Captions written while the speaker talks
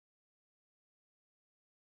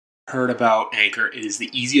Heard about Anchor, it is the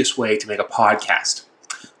easiest way to make a podcast.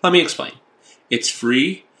 Let me explain. It's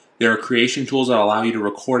free. There are creation tools that allow you to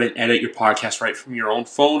record and edit your podcast right from your own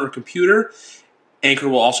phone or computer. Anchor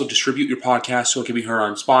will also distribute your podcast so it can be heard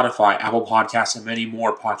on Spotify, Apple Podcasts, and many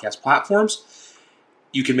more podcast platforms.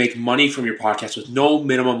 You can make money from your podcast with no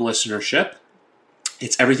minimum listenership.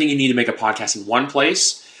 It's everything you need to make a podcast in one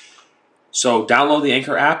place. So download the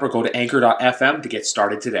Anchor app or go to anchor.fm to get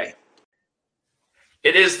started today.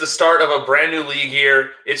 It is the start of a brand new league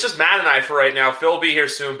year. It's just Matt and I for right now. Phil will be here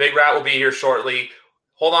soon. Big Rat will be here shortly.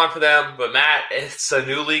 Hold on for them. But Matt, it's a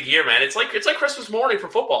new league year, man. It's like Christmas morning for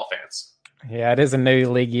football fans. Yeah, it is a new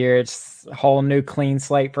league year. It's a whole new clean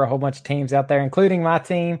slate for a whole bunch of teams out there, including my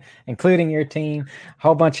team, including your team. A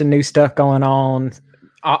whole bunch of new stuff going on.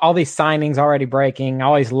 All these signings already breaking. I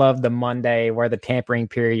always love the Monday where the tampering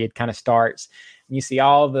period kind of starts. And you see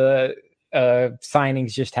all the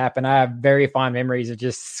signings just happen. I have very fond memories of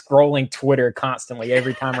just scrolling Twitter constantly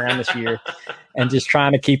every time around this year and just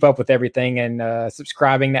trying to keep up with everything and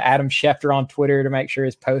subscribing to Adam Schefter on Twitter to make sure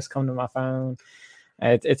his posts come to my phone.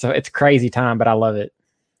 It's a crazy time, but I love it.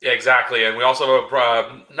 Yeah, exactly. And we also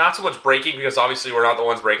have not so much breaking because obviously we're not the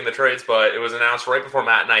ones breaking the trades, but it was announced right before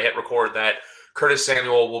Matt and I hit record that Curtis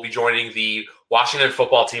Samuel will be joining the Washington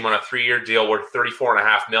football team on a 3-year deal worth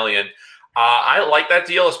 $34.5 million. I like that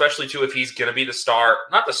deal, especially too if he's going to be the star,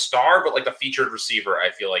 not the star, but like the featured receiver. I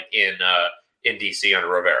feel like in DC under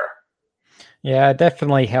Rivera. Yeah, it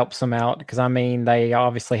definitely helps them out because I mean they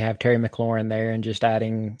obviously have Terry McLaurin there, and just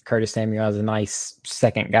adding Curtis Samuel as a nice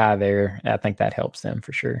second guy there, I think that helps them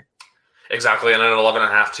for sure. Exactly, and at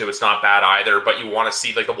 11.5 too, it's not bad either. But you want to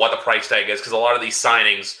see like what the price tag is because a lot of these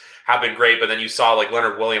signings have been great, but then you saw like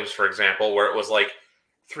Leonard Williams, for example, where it was like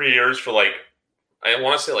 3 years for like, I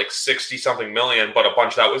want to say like 60-something million, but a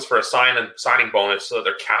bunch of that was for a signing bonus, so that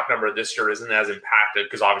their cap number this year isn't as impacted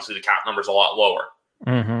because obviously the cap number is a lot lower.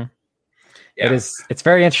 Mm-hmm. Yeah. It's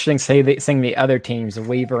very interesting seeing the other teams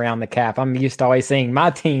weave around the cap. I'm used to always seeing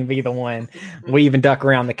my team be the one weave and duck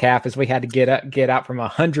around the cap as we had to get out from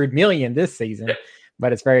 100 million this season. Yeah.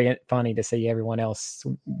 But it's very funny to see everyone else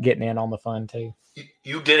getting in on the fun too.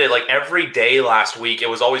 You did it like every day last week. It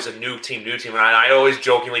was always a new team. And I always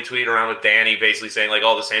jokingly tweet around with Danny basically saying like,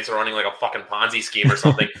 oh, the Saints are running like a fucking Ponzi scheme or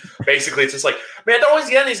something. Basically, it's just like, man, they're always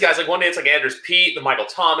getting these guys. Like one day it's like Andrews Pete, the Michael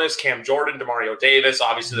Thomas, Cam Jordan, Demario Davis.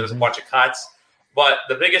 Obviously, there was a bunch of cuts. But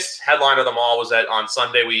the biggest headline of them all was that on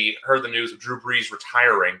Sunday we heard the news of Drew Brees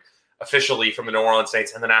retiring officially from the New Orleans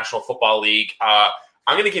Saints and the National Football League.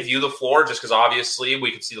 I'm going to give you the floor just because obviously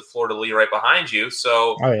we can see the fleur-de-lis right behind you.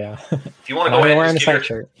 So, if you want to go ahead and just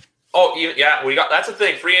shirt. That's the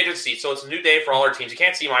thing, free agency. So it's a new day for all our teams. You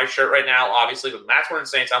can't see my shirt right now, obviously, but Matt's wearing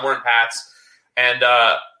Saints, I'm wearing Pats. And,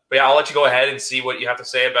 but yeah, I'll let you go ahead and see what you have to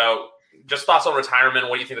say about just thoughts on retirement and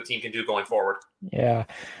what you think the team can do going forward. Yeah.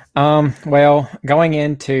 Well, going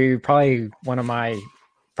into probably one of my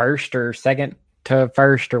first or second to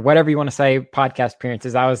first or whatever you want to say podcast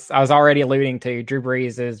appearances, I was already alluding to Drew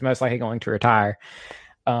Brees is most likely going to retire.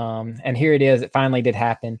 And here it is. It finally did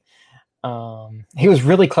happen. He was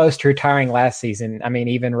really close to retiring last season. I mean,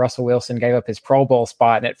 even Russell Wilson gave up his Pro Bowl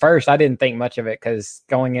spot. And at first I didn't think much of it because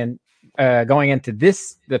going into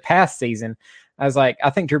the past season, I was like, I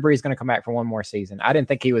think Drew Brees is going to come back for one more season. I didn't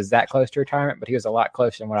think he was that close to retirement, but he was a lot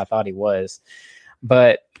closer than what I thought he was.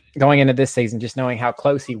 But going into this season, just knowing how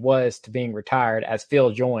close he was to being retired as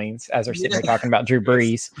Phil joins, as we're sitting here talking about Drew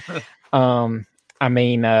Brees. I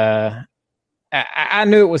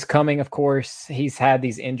knew it was coming, of course. He's had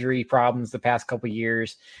these injury problems the past couple of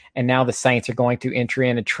years, and now the Saints are going to enter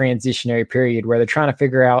in a transitionary period where they're trying to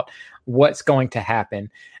figure out what's going to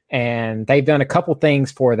happen. And they've done a couple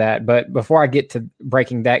things for that. But before I get to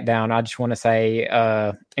breaking that down, I just want to say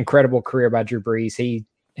incredible career by Drew Brees.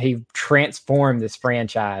 He transformed this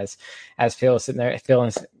franchise as Phil is sitting there, Phil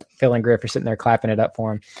and Griff are sitting there clapping it up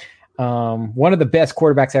for him. One of the best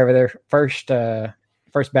quarterbacks ever there. First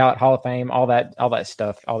ballot Hall of Fame, all that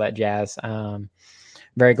stuff, all that jazz.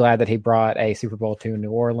 Very glad that he brought a Super Bowl to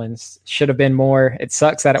New Orleans. Should have been more. It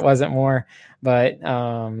sucks that it wasn't more, but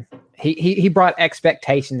he brought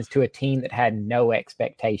expectations to a team that had no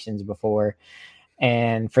expectations before.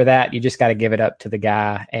 And for that, you just got to give it up to the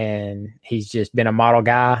guy. And he's just been a model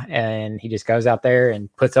guy, and he just goes out there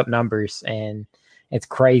and puts up numbers, and it's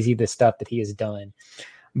crazy the stuff that he has done.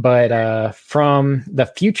 But from the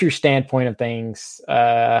future standpoint of things,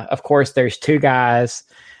 of course, there's two guys.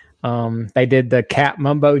 They did the cap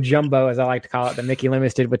mumbo jumbo, as I like to call it, that Mickey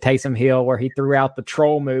Loomis did with Taysom Hill, where he threw out the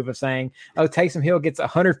troll move of saying, oh, Taysom Hill gets a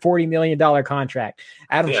 $140 million contract.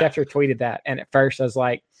 Adam Schefter tweeted that. And at first I was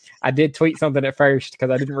like, I did tweet something at first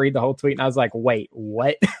because I didn't read the whole tweet. And I was like, wait,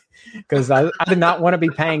 what? because I do not want to be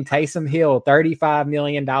paying Taysom Hill $35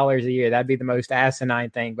 million a year. That'd be the most asinine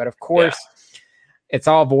thing. But of course, it's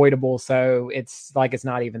all voidable. So it's like it's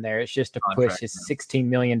not even there. It's just to push his $16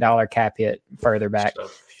 million cap hit further back.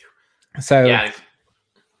 So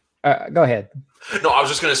go ahead. No, I was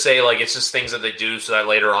just going to say, like, it's just things that they do so that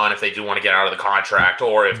later on, if they do want to get out of the contract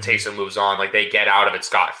or if Taysom moves on, like, they get out of it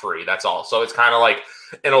scot-free. That's all. So it's kind of like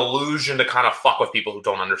an illusion to kind of fuck with people who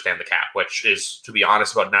don't understand the cap, which is, to be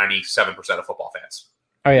honest, about 97% of football fans.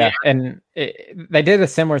 Oh, yeah. And they did a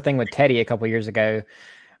similar thing with Teddy a couple years ago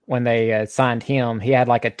when they signed him. He had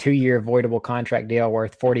like a 2-year voidable contract deal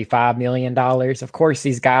worth $45 million. Of course,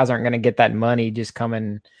 these guys aren't going to get that money just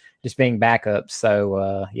being backups.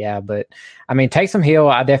 So, but I mean, Taysom Hill,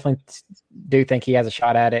 I definitely do think he has a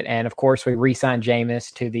shot at it. And of course, we re-signed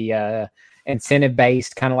Jameis to the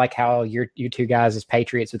incentive-based, kind of like how you two guys as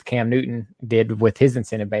Patriots with Cam Newton did with his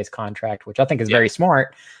incentive-based contract, which I think is very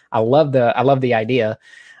smart. I love the idea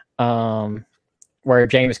where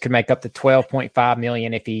Jameis could make up to $12.5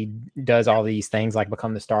 million if he does all these things like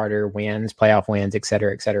become the starter, wins, playoff wins, et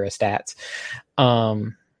cetera, stats.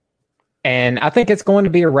 And I think it's going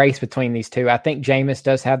to be a race between these two. I think Jameis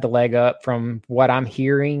does have the leg up from what I'm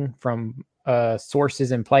hearing from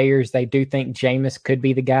sources and players. They do think Jameis could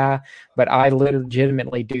be the guy, but I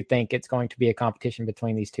legitimately do think it's going to be a competition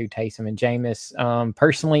between these two, Taysom and Jameis.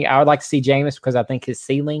 Personally, I would like to see Jameis because I think his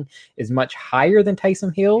ceiling is much higher than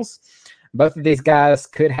Taysom Hill's. Both of these guys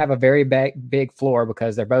could have a very big floor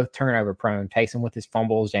because they're both turnover prone. Taysom with his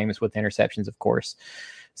fumbles, Jameis with interceptions, of course.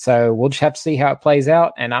 So we'll just have to see how it plays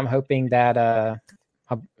out. And I'm hoping that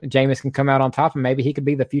Jameis can come out on top and maybe he could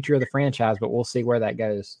be the future of the franchise, but we'll see where that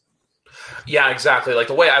goes. Yeah, exactly. Like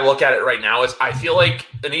the way I look at it right now is I feel like,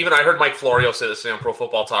 and even I heard Mike Florio say this on Pro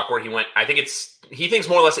Football Talk where he went, I think he thinks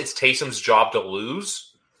more or less it's Taysom's job to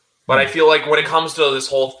lose. But I feel like when it comes to this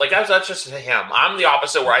whole, like that's just him. I'm the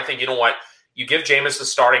opposite where I think, you know what, you give Jameis the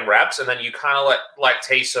starting reps and then you kind of let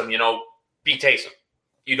Taysom, be Taysom.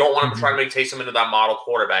 You don't want him to try to make Taysom into that model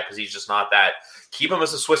quarterback because he's just not that. Keep him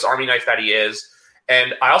as a Swiss Army knife that he is.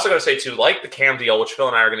 And I also got to say, too, like the Cam deal, which Phil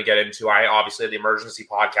and I are going to get into, I obviously had the emergency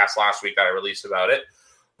podcast last week that I released about it.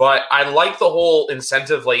 But I like the whole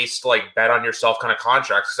incentive-laced, like, bet on yourself kind of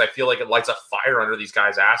contracts because I feel like it lights a fire under these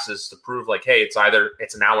guys' asses to prove, like, hey,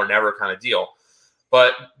 it's now or never kind of deal.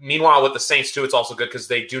 But meanwhile, with the Saints, too, it's also good because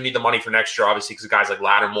they do need the money for next year, obviously, because guys like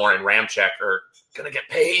Lattimore and Ramczyk are going to get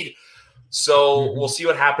paid. So we'll see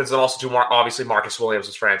what happens. And also, too, obviously, Marcus Williams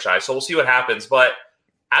is franchise. So we'll see what happens. But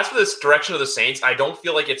as for this direction of the Saints, I don't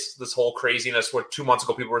feel like it's this whole craziness where 2 months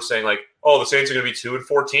ago people were saying, like, oh, the Saints are going to be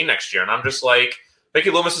 2-14 next year. And I'm just like, Mickey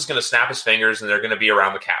Loomis is going to snap his fingers, and they're going to be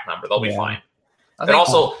around the cap number. They'll be fine. And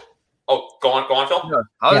also, go on, Phil. No,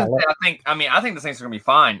 I think the Saints are going to be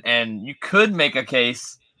fine, and you could make a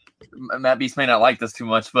case. Matt Beast may not like this too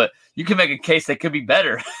much, but you can make a case they could be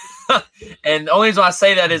better. And the only reason I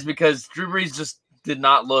say that is because Drew Brees just did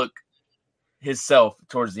not look himself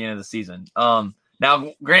towards the end of the season.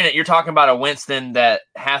 Now, granted, you're talking about a Winston that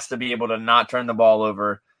has to be able to not turn the ball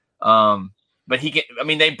over. But he can. I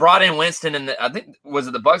mean, they brought in Winston in I think was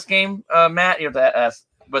it the Bucs game, Matt? You have to ask.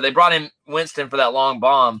 But they brought in Winston for that long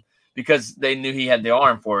bomb because they knew he had the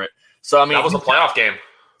arm for it. So I mean, that was a playoff game.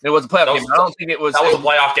 It was a playoff game. I don't think it was. That was a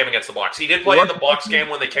playoff game against the Bucs. He did play in the Bucs game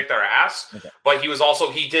when they kicked their ass, but he was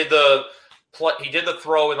also he did the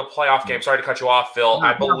throw in the playoff game. Sorry to cut you off, Phil.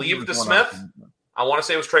 I believe the Smith. I want to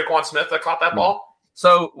say it was Traquan Smith that caught that ball.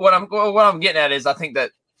 So what I'm getting at is I think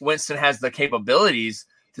that Winston has the capabilities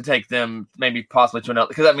to take them maybe possibly to another.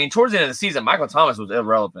 Because, I mean, towards the end of the season, Michael Thomas was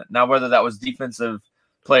irrelevant. Now, whether that was defensive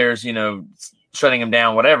players, shutting him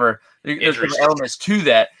down, whatever, there's elements to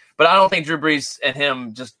that. But I don't think Drew Brees and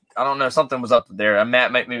him just – I don't know. Something was up there. And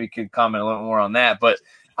Matt maybe could comment a little more on that. But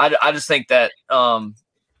I just think that I'm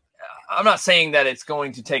not saying that it's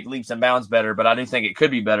going to take leaps and bounds better, but I do think it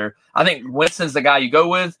could be better. I think Winston's the guy you go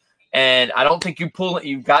with. And I don't think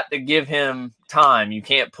you've got to give him time. You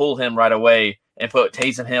can't pull him right away and put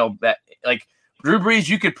Taysom Hill back. Like Drew Brees,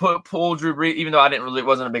 you could pull Drew Brees, even though I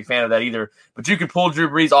wasn't a big fan of that either. But you could pull Drew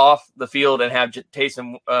Brees off the field and have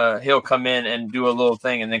Taysom Hill come in and do a little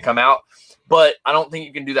thing and then come out. But I don't think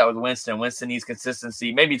you can do that with Winston. Winston needs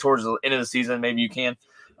consistency. Maybe towards the end of the season, maybe you can.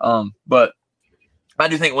 But I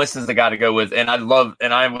do think Winston's the guy to go with, and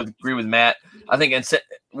I would agree with Matt. I think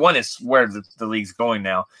one is where the league's going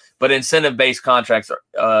now, but incentive-based contracts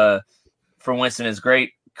for Winston is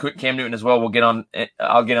great. Cam Newton as well.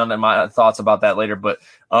 I'll get on my thoughts about that later, but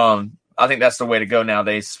I think that's the way to go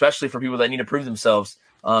nowadays, especially for people that need to prove themselves.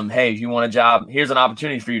 Hey, if you want a job, here's an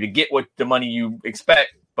opportunity for you to get what the money you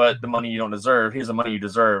expect, but the money you don't deserve. Here's the money you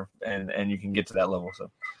deserve, and you can get to that level. So,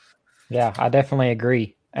 yeah, I definitely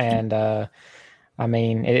agree. And I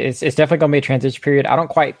mean, it's definitely going to be a transition period. I don't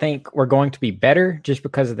quite think we're going to be better just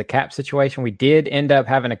because of the cap situation. We did end up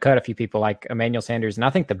having to cut a few people like Emmanuel Sanders, and I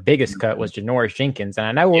think the biggest cut was Janoris Jenkins. And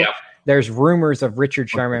I know there's rumors of Richard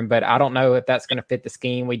Sherman, but I don't know if that's going to fit the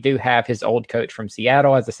scheme. We do have his old coach from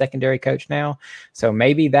Seattle as a secondary coach now, so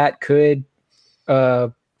maybe that could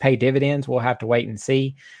pay dividends. We'll have to wait and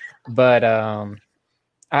see. But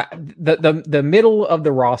the middle of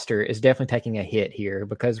the roster is definitely taking a hit here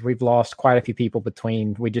because we've lost quite a few people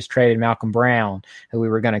between. We just traded Malcolm Brown, who we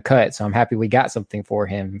were going to cut. So I'm happy we got something for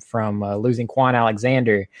him from losing Quan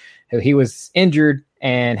Alexander, who he was injured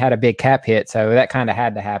and had a big cap hit. So that kind of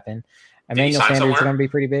had to happen. Emmanuel Sanders is going to be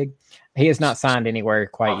pretty big. He has not signed anywhere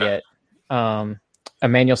quite yet.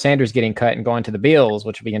 Emmanuel Sanders getting cut and going to the Bills,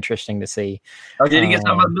 which would be interesting to see. Oh, did he get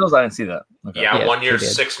signed by the Bills? I didn't see that. Okay. Yeah, 1 year,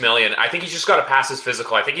 $6 million. I think he's just got to pass his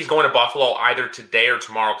physical. I think he's going to Buffalo either today or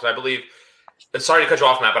tomorrow because I believe. Sorry to cut you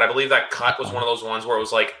off, Matt, but I believe that cut was one of those ones where it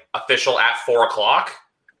was like official at 4:00.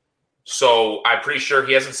 So I'm pretty sure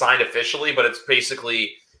he hasn't signed officially, but it's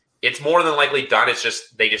basically it's more than likely done. It's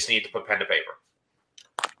just they just need to put pen to paper.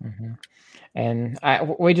 Mm-hmm. And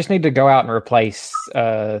we just need to go out and replace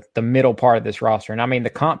the middle part of this roster. And I mean, the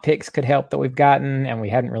comp picks could help that we've gotten, and we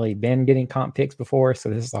hadn't really been getting comp picks before. So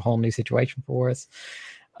this is a whole new situation for us.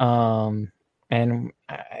 And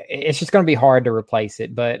it's just going to be hard to replace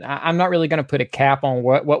it. But I'm not really going to put a cap on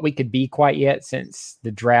what we could be quite yet since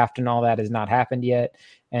the draft and all that has not happened yet.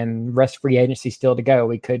 And rest free agency still to go.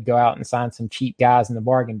 We could go out and sign some cheap guys in the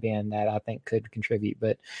bargain bin that I think could contribute.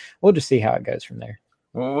 But we'll just see how it goes from there.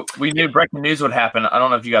 Well, we knew breaking news would happen. I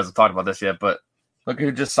don't know if you guys have talked about this yet, but look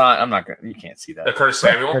who just signed. I'm not going to, you can't see that. The Curtis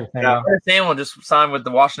Samuel? Yeah, Curtis Samuel just signed with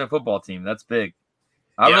the Washington football team. That's big.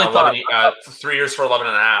 I really thought 3 years for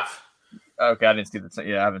 11.5. Okay, I didn't see that.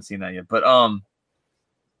 Yeah, I haven't seen that yet. But I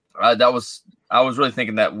was really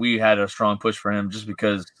thinking that we had a strong push for him just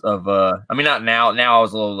because of I mean, not now. Now I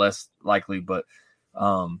was a little less likely, but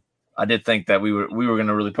I did think that we were going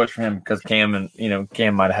to really push for him because Cam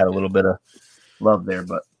might have had a little bit of love there,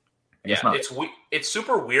 but it's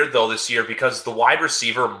super weird though this year because the wide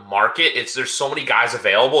receiver market, there's so many guys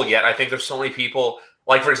available, yet I think there's so many people,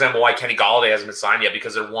 like for example, why Kenny Golladay hasn't been signed yet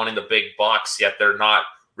because they're wanting the big bucks, yet they're not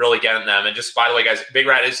really getting them. And just by the way, guys, Big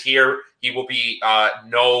Rat is here. He will be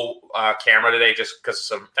no camera today just because of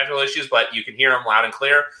some technical issues, but you can hear him loud and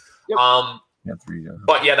clear. Yep.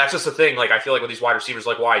 But yeah, that's just the thing. Like I feel like with these wide receivers,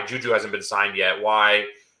 like why Juju hasn't been signed yet, why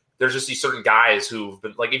there's just these certain guys who've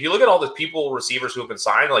been like, if you look at all the receivers who have been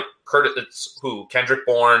signed, like Kendrick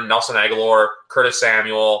Bourne, Nelson Aguilar, Curtis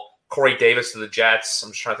Samuel, Corey Davis to the Jets.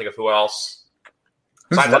 I'm just trying to think of who else.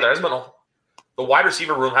 Besides that, there hasn't been the wide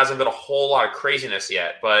receiver room hasn't been a whole lot of craziness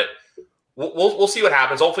yet, but we'll see what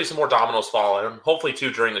happens. Hopefully, some more dominoes fall, and hopefully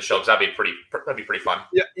too during the show because that'd be pretty fun.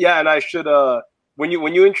 Yeah, and I should when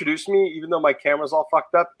you introduced me, even though my camera's all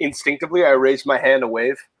fucked up, instinctively I raised my hand to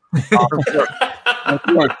wave.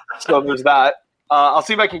 So there's that. I'll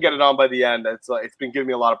see if I can get it on by the end. It's been giving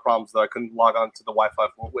me a lot of problems though. I couldn't log on to the Wi-Fi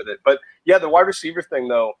with it. But yeah, the wide receiver thing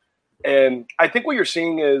though, and I think what you're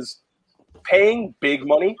seeing is paying big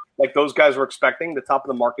money, like those guys were expecting, the top of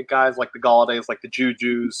the market guys, like the Galladays, like the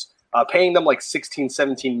Jujus, paying them like 16,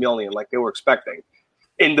 17 million, like they were expecting.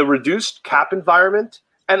 In the reduced cap environment,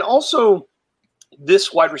 and also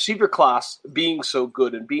this wide receiver class being so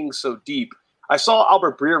good and being so deep, I saw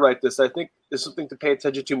Albert Breer write this. I think there's something to pay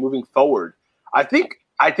attention to moving forward. I think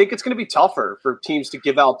it's going to be tougher for teams to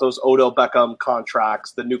give out those Odell Beckham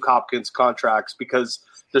contracts, the Nuke Hopkins contracts, because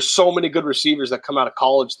there's so many good receivers that come out of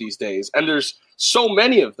college these days, and there's so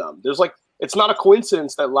many of them. It's not a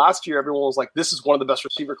coincidence that last year everyone was like, this is one of the best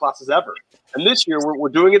receiver classes ever. And this year we're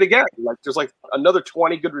doing it again. Like there's like another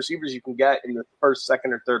 20 good receivers you can get in the first,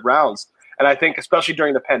 second, or third rounds. And I think especially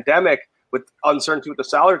during the pandemic with uncertainty with the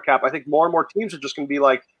salary cap, I think more and more teams are just going to be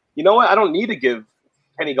like, you know what? I don't need to give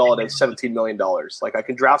Kenny Golladay $17 million. Like I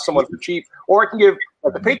can draft someone for cheap, or I can give,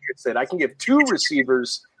 like the Patriots did, I can give two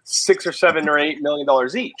receivers $6 or $7 or $8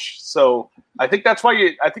 million each. So I think that's why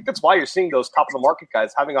you're seeing those top of the market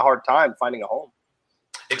guys having a hard time finding a home.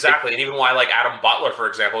 Exactly, and even why like Adam Butler, for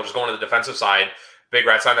example, just going to the defensive side, Big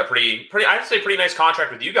Rat signed a pretty I'd say pretty nice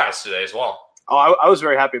contract with you guys today as well. Oh, I was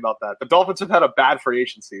very happy about that. The Dolphins have had a bad free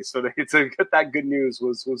agency, so to get that good news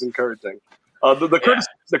was encouraging.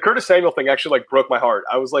 The Curtis Samuel thing actually like broke my heart.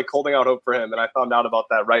 I was like holding out hope for him, and I found out about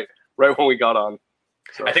that right when we got on.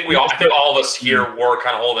 So. I think all of us here were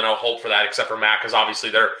kind of holding out hope for that, except for Matt, because obviously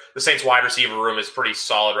the Saints wide receiver room is pretty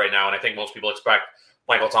solid right now, and I think most people expect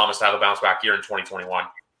Michael Thomas to have a bounce back year in 2021.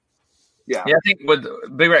 Yeah. I think with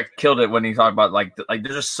Big Rat killed it when he talked about like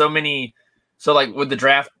there's just so many. So like with the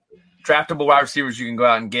draftable wide receivers you can go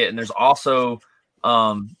out and get, and there's also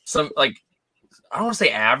some like I don't want to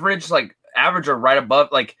say average or right above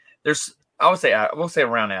like there's we'll say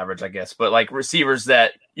around average I guess, but like receivers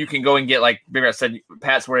that you can go and get like Big Rat said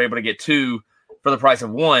Pats were able to get 2 for the price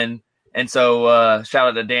of 1, and so shout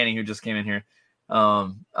out to Danny who just came in here.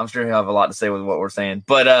 I'm sure he'll have a lot to say with what we're saying,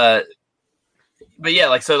 but yeah,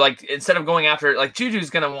 like so, like instead of going after like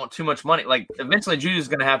Juju's gonna want too much money, like eventually Juju's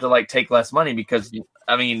gonna have to like take less money because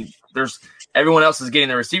I mean, there's everyone else is getting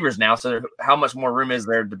the receivers now, so how much more room is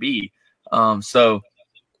there to be? So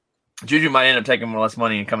Juju might end up taking more less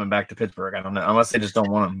money and coming back to Pittsburgh. I don't know, unless they just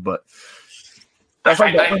don't want him. But that's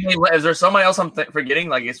like, is there somebody else I'm forgetting?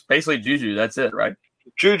 Like it's basically Juju. That's it, right?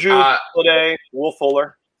 Juju, Galladay, Will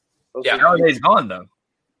Fuller. Galladay's gone though.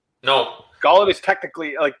 No. Galladay's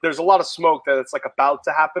technically like there's a lot of smoke that it's like about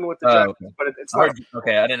to happen with the Jets, but it's not.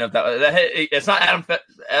 Okay, I didn't know if that it's not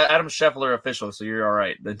Adam Scheffler official, so you're all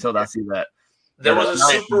right until I see that. There was a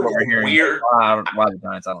super weird. Why the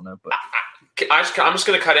Giants? I don't know, but I'm just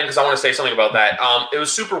going to cut in because I want to say something about that. It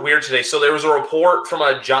was super weird today. So there was a report from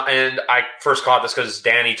and I first caught this because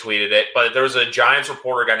Danny tweeted it, but there was a Giants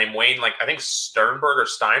reporter guy named Wayne, like I think Sternberg or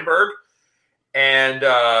Steinberg, and.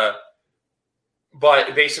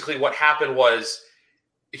 But basically what happened was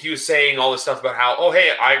he was saying all this stuff about how, oh,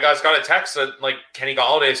 hey, I guys got a text that, like, Kenny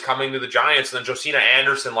Galladay is coming to the Giants, and then Josina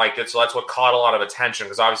Anderson liked it, so that's what caught a lot of attention,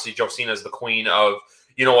 because obviously Josina is the queen of,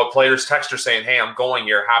 you know, what players text her saying, hey, I'm going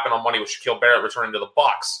here, happened on Monday with Shaquille Barrett returning to the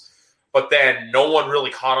Bucs. But then no one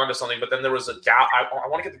really caught on to something, but then there was I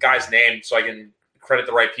want to get the guy's name so I can credit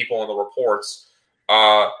the right people in the reports.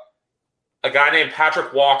 A guy named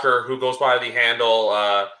Patrick Walker, who goes by the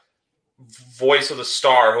handle Voice of the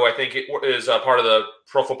Star, who I think is part of the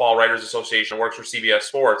Pro Football Writers Association, works for CBS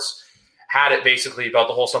Sports, had it basically about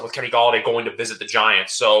the whole stuff with Kenny Galladay going to visit the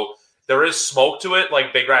Giants. So there is smoke to it,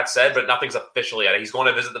 like Big Rat said, but nothing's official yet. He's going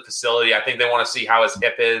to visit the facility. I think they want to see how his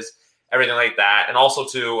hip is, everything like that. And also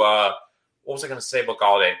to, what was I going to say about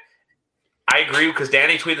Galladay? I agree because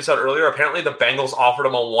Danny tweeted this out earlier. Apparently the Bengals offered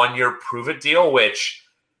him a 1-year prove-it deal, which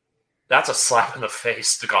that's a slap in the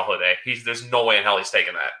face to Galladay. There's no way in hell he's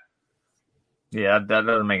taking that. Yeah, that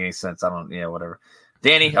doesn't make any sense. Whatever.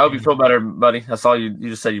 Danny, I hope you feel better, buddy. I saw you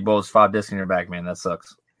just said you bulged 5 discs in your back, man. That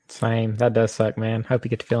sucks. Same. That does suck, man. Hope you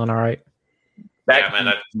get to feeling all right. Back man,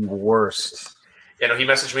 that's the worst. You know, he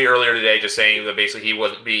messaged me earlier today just saying that basically he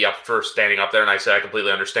wouldn't be up for standing up there, and I said I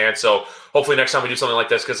completely understand. So hopefully next time we do something like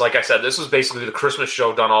this, because like I said, this was basically the Christmas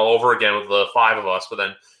show done all over again with the 5 of us, but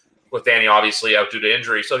then with Danny obviously out due to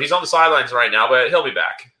injury. So he's on the sidelines right now, but he'll be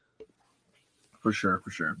back. For sure.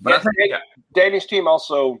 But I think Danny's team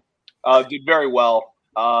also did very well.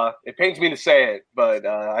 It pains me to say it, but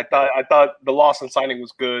I thought the Lawson signing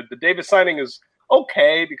was good. The Davis signing is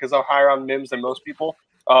okay because I'm higher on Mims than most people.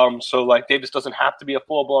 So like Davis doesn't have to be a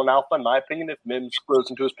full blown alpha in my opinion if Mims grows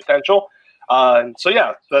into his potential. So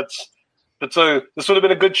yeah, this would have been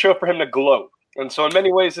a good show for him to gloat. And so in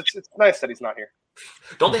many ways, it's nice that he's not here.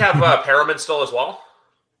 Don't they have Perriman still as well?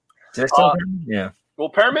 Yeah. Well,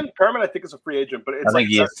 Perriman, I think is a free agent, but it's I think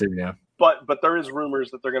he is too. Yeah, but there is rumors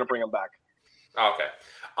that they're going to bring him back. Okay,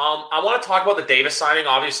 I want to talk about the Davis signing,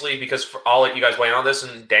 obviously, because I'll let you guys weigh in on this,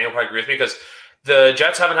 and Daniel probably agree with me because the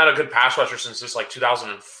Jets haven't had a good pass rusher since just like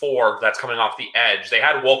 2004. That's coming off the edge. They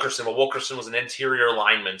had Wilkerson, but Wilkerson was an interior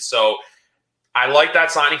lineman, so I like that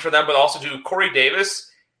signing for them. But also to Corey Davis.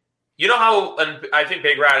 You know how, and I think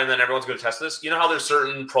Big Rat, and then everyone's going to test this. You know how there's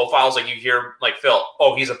certain profiles like you hear, like Phil.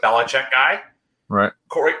 Oh, he's a Belichick guy. Right.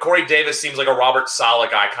 Corey Davis seems like a Robert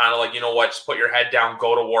Saleh guy, kind of like, you know what, just put your head down,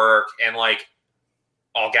 go to work, and like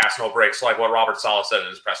all gas, no brakes, like what Robert Saleh said in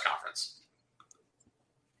his press conference.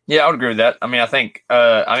 Yeah, I would agree with that. I mean, I think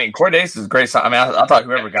Corey Davis is great. I mean, I thought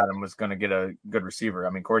whoever got him was going to get a good receiver. I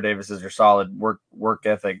mean, Corey Davis is your solid work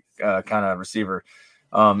ethic kind of receiver.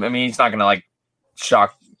 I mean, he's not going to like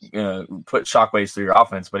put shockwaves through your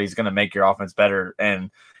offense, but he's going to make your offense better.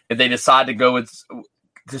 And if they decide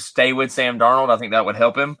to stay with Sam Darnold, I think that would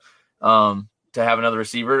help him to have another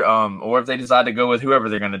receiver. Or if they decide to go with whoever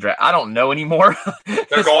they're going to draft, I don't know anymore.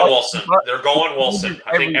 They're going Wilson.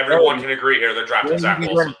 I think everyone can agree here. They're drafting Zach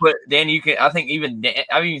Wilson. Danny, I've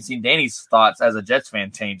even seen Danny's thoughts as a Jets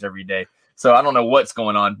fan change every day. So I don't know what's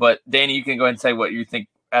going on. But Danny, you can go ahead and say what you think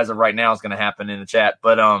as of right now is going to happen in the chat.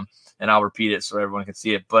 But and I'll repeat it so everyone can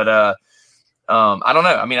see it. But I don't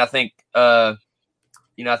know. I mean, I think I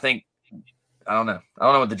don't know. I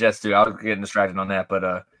don't know what the Jets do. I was getting distracted on that.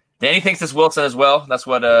 But Danny thinks it's Wilson as well. That's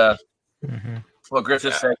what what Griff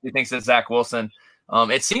just said. He thinks it's Zach Wilson.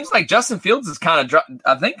 It seems like Justin Fields is kind of dropped.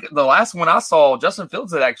 I think the last one I saw, Justin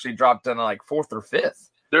Fields had actually dropped in like 4th or 5th.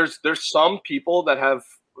 There's some people that have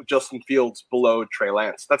Justin Fields below Trey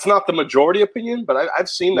Lance. That's not the majority opinion, but I've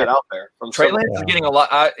seen that out there. From Trey Lance is getting a lot.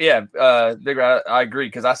 Bigger. I agree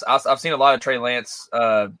because I've seen a lot of Trey Lance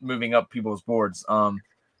moving up people's boards. I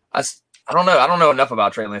don't know. I don't know enough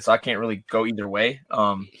about Trey Lance, so I can't really go either way.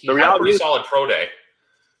 He had a pretty solid pro day.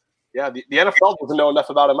 Yeah, the NFL doesn't know enough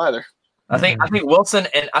about him either. I think Wilson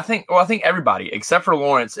and I think everybody except for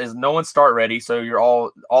Lawrence is no one start ready. So you're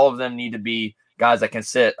all of them need to be guys that can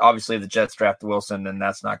sit. Obviously, the Jets draft Wilson, and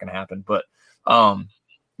that's not going to happen. But but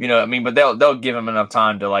they'll give him enough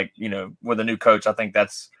time to with a new coach. I think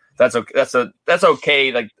that's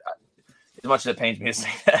okay. Like as much as it pains me to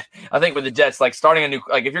say that, I think with the Jets, like starting a new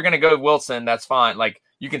if you're going to go Wilson, that's fine. Like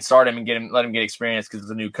you can start him and let him get experience because as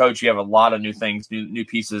a new coach, you have a lot of new things, new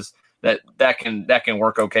pieces. That can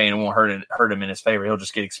work okay and it won't hurt him in his favor. He'll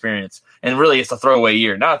just get experience. And really it's a throwaway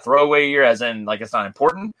year. Not a throwaway year as in it's not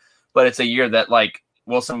important, but it's a year that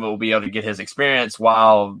Wilson will be able to get his experience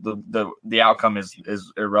while the outcome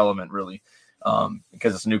is irrelevant really.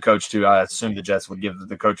 Because it's a new coach too. I assume the Jets would give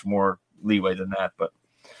the coach more leeway than that. But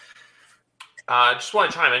I just want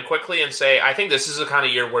to chime in quickly and say I think this is the kind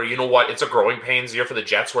of year where it's a growing pains year for the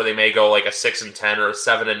Jets where they may go a 6-10 or a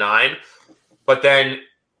 7-9. But then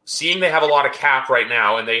seeing they have a lot of cap right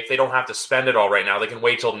now, and if they don't have to spend it all right now, they can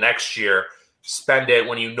wait till next year, spend it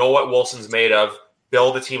when you know what Wilson's made of,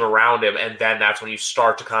 build a team around him, and then that's when you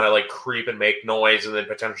start to kind of creep and make noise and then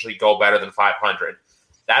potentially go better than 500.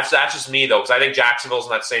 That's just me, though, because I think Jacksonville's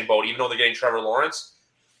in that same boat. Even though they're getting Trevor Lawrence,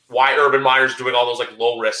 why Urban Meyer's doing all those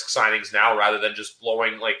low-risk signings now rather than just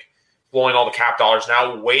blowing all the cap dollars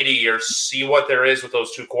now? Wait a year, see what there is with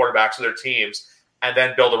those two quarterbacks of their teams, and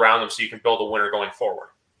then build around them so you can build a winner going forward.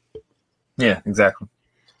 Yeah, exactly.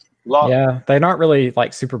 Yeah, they're not really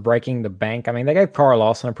super breaking the bank. I mean, they gave Carl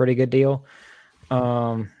Lawson a pretty good deal,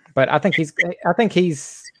 but I think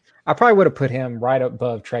I probably would have put him right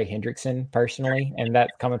above Trey Hendrickson personally, and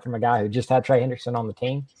that's coming from a guy who just had Trey Hendrickson on the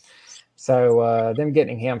team. So them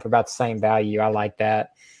getting him for about the same value, I like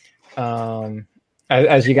that.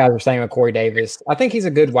 As you guys were saying with Corey Davis, I think he's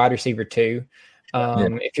a good wide receiver too.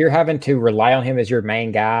 If you're having to rely on him as your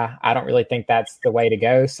main guy, I don't really think that's the way to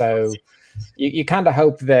go. So you kind of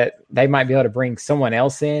hope that they might be able to bring someone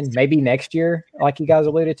else in, maybe next year, like you guys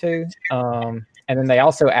alluded to. And then they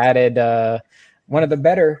also added one of the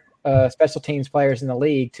better special teams players in the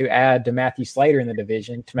league to add to Matthew Slater in the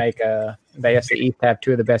division to make the AFC East have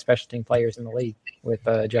two of the best special team players in the league with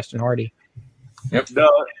Justin Hardy. Yep.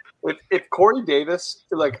 If Corey Davis,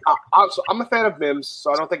 so I'm a fan of Mims,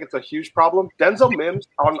 so I don't think it's a huge problem. Denzel Mims,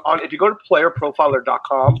 on if you go to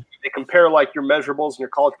playerprofiler.com, they compare your measurables and your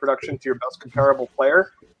college production to your best comparable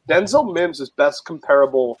player. Denzel Mims' best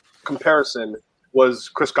comparison was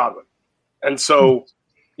Chris Godwin. And so,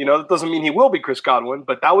 that doesn't mean he will be Chris Godwin,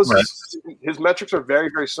 but that was his metrics are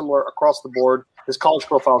very, very similar across the board. His college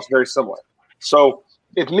profile is very similar. So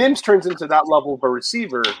if Mims turns into that level of a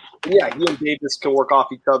receiver, then yeah, he and Davis can work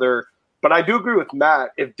off each other. But I do agree with Matt.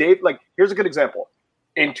 If here's a good example.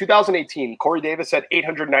 In 2018, Corey Davis had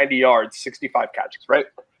 890 yards, 65 catches, right?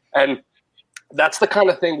 And that's the kind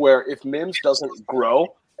of thing where if Mims doesn't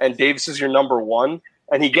grow and Davis is your number one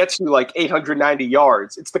and he gets you 890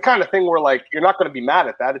 yards, it's the kind of thing where you're not going to be mad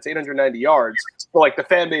at that. It's 890 yards. But the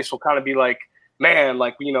fan base will kind of be man,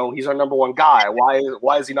 he's our number one guy.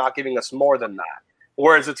 Why is he not giving us more than that?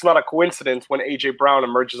 Whereas it's not a coincidence when A.J. Brown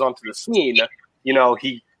emerges onto the scene,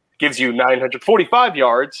 he gives you 945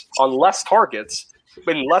 yards on less targets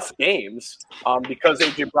in less games because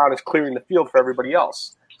A.J. Brown is clearing the field for everybody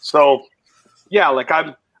else. So, yeah,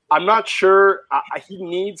 I'm not sure. He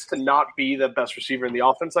needs to not be the best receiver in the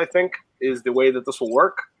offense, I think, is the way that this will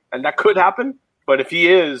work. And that could happen. But if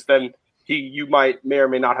he is, then you may or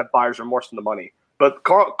may not have buyer's remorse in the money. But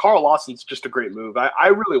Carl Lawson's just a great move. I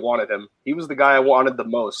really wanted him. He was the guy I wanted the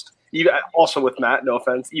most. Also with Matt, no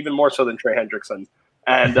offense, even more so than Trey Hendrickson.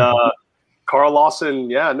 And Carl Lawson,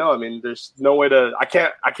 there's no way to. I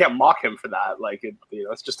can't mock him for that.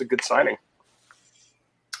 It's just a good signing.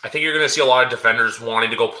 I think you're going to see a lot of defenders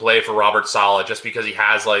wanting to go play for Robert Saleh just because he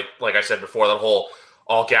has, like I said before, that whole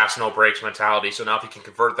all gas, no brakes mentality. So now if he can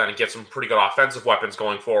convert that and get some pretty good offensive weapons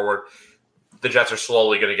going forward, the Jets are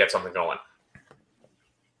slowly going to get something going.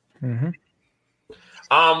 Mm-hmm.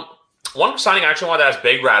 One signing I actually wanted to ask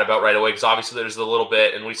Big Rat about right away, because obviously there's a little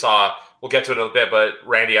bit, and we'll get to it in a bit, but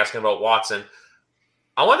Randy asking about Watson.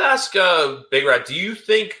 I wanted to ask Big Rat, do you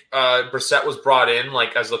think Brissett was brought in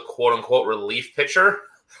as the quote-unquote relief pitcher,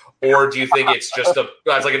 or do you think it's just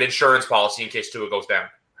as an insurance policy in case Tua goes down?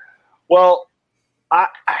 Well,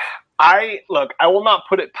 I look. I will not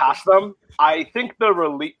put it past them. I think the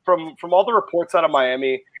relief from all the reports out of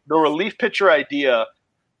Miami, the relief pitcher idea,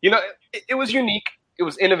 it was unique. It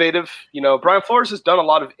was innovative. Brian Flores has done a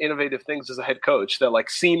lot of innovative things as a head coach that like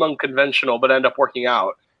seem unconventional but end up working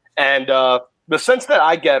out. And the sense that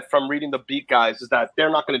I get from reading the beat guys is that they're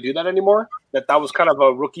not going to do that anymore. That was kind of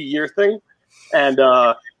a rookie year thing, and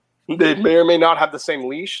they may or may not have the same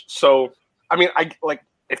leash. So, I mean,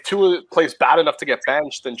 if Tua plays bad enough to get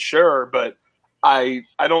benched, then sure. But I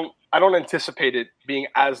don't anticipate it being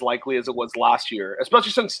as likely as it was last year,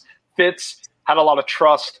 especially since Fitz had a lot of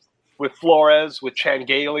trust with Flores, with Chan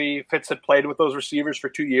Gailey. Fitz had played with those receivers for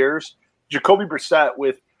 2 years. Jacoby Brissett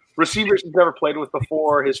with receivers he's never played with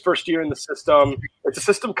before, his first year in the system. It's a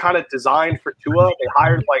system kind of designed for Tua. They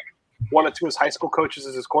hired like one of Tua's high school coaches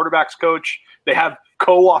as his quarterbacks coach. They have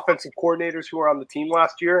co-offensive coordinators who were on the team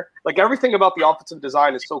last year. Like everything about the offensive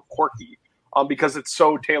design is so quirky because it's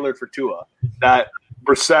so tailored for Tua that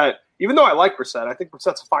Brissett, even though I like Brissett, I think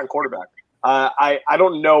Brissett's a fine quarterback. I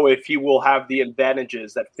don't know if he will have the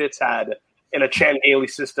advantages that Fitz had in a Chan Gailey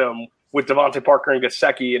system with Devontae Parker and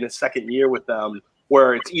Gesicki in his second year with them,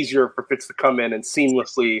 where it's easier for Fitz to come in and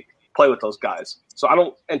seamlessly play with those guys. So I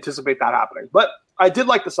don't anticipate that happening. But I did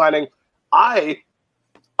like the signing.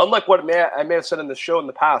 Unlike what I may have said in the show in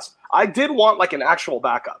the past, I did want like an actual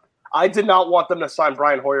backup. I did not want them to sign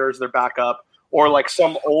Brian Hoyer as their backup or like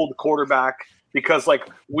some old quarterback because like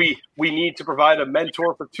we need to provide a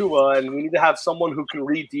mentor for Tua and we need to have someone who can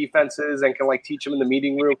read defenses and can like teach him in the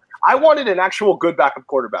meeting room. I wanted an actual good backup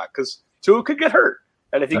quarterback because Tua could get hurt.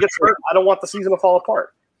 And if he gets hurt, I don't want the season to fall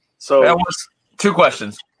apart. So that was 2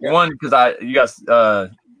 questions. Yeah. One, because you guys,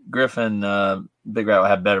 Griffin, Big Rat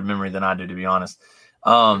have better memory than I do, to be honest.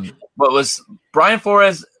 But was Brian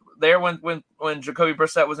Flores there when Jacoby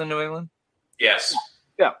Brissett was in New England? Yes.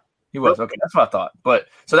 Yeah. He was. Okay, that's what I thought. But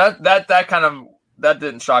so that kind of that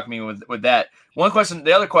didn't shock me with that. One question,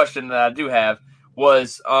 the other question that I do have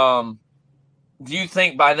was, do you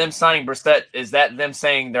think by them signing Brissett, is that them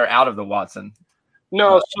saying they're out of the Watson?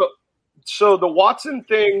 No, so the Watson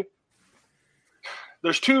thing,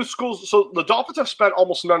 there's 2 schools. So the Dolphins have spent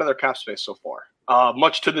almost none of their cap space so far,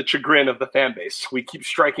 much to the chagrin of the fan base. We keep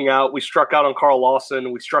striking out. We struck out on Carl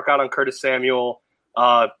Lawson. We struck out on Curtis Samuel.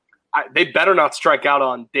 They better not strike out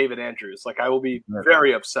on David Andrews. Like, I will be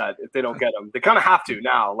very upset if they don't get him. They kind of have to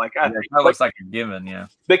now. Like, that looks like a given, yeah.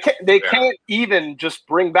 They can't even just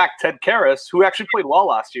bring back Ted Karras, who actually played well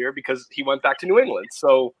last year because he went back to New England.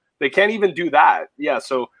 So they can't even do that. Yeah,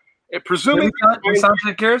 so presumably –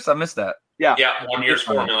 Ted Karras? I missed that. Yeah. Yeah, 1 year,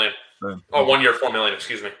 $4 million. Oh, 1 year, $4 million,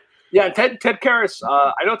 excuse me. Yeah, and Ted Karras,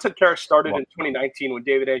 I know Ted Karras started in 2019 when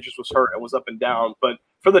David Andrews was hurt and was up and down. But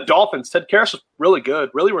for the Dolphins, Ted Karras was really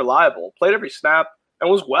good, really reliable, played every snap, and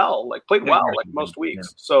was played well most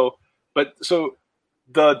weeks. So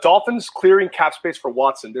the Dolphins clearing cap space for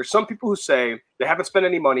Watson. There's some people who say they haven't spent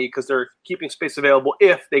any money because they're keeping space available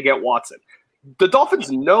if they get Watson. The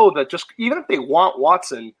Dolphins know that just even if they want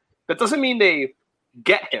Watson, that doesn't mean they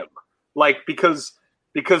get him. Like, because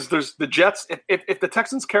there's the Jets. If the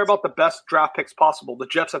Texans care about the best draft picks possible, the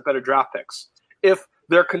Jets have better draft picks. If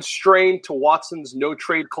they're constrained to Watson's no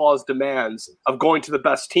trade clause demands of going to the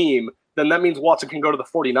best team, then that means Watson can go to the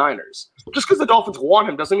 49ers. Just because the Dolphins want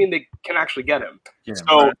him doesn't mean they can actually get him. Yeah,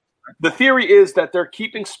 so right. The theory is that they're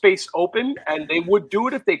keeping space open, and they would do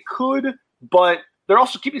it if they could, but they're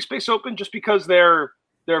also keeping space open just because they're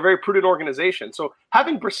a very prudent organization. So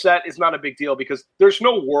having Brissett is not a big deal because there's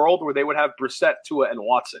no world where they would have Brissett, Tua, and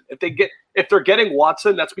Watson. If they're getting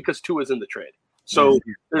Watson, that's because Tua is in the trade. So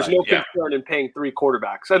there's no concern in paying 3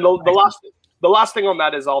 quarterbacks. And the last thing on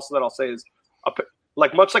that is also that I'll say is,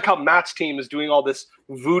 like much like how Matt's team is doing all this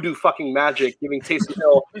voodoo fucking magic, giving Taysom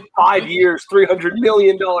Hill 5 years, $300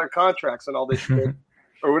 million contracts and all this shit,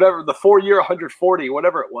 or whatever, the 4-year, 140,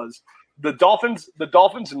 whatever it was. The Dolphins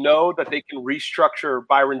know that they can restructure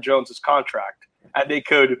Byron Jones's contract, and they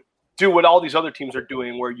could do what all these other teams are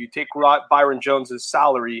doing, where you take Byron Jones's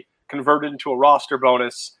salary, convert it into a roster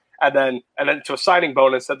bonus, and then to a signing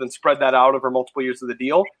bonus, and then spread that out over multiple years of the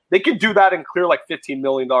deal. They could do that and clear like $15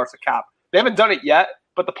 million of cap. They haven't done it yet,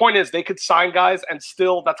 but the point is they could sign guys, and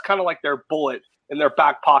still that's kind of like their bullet in their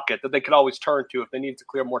back pocket that they could always turn to if they need to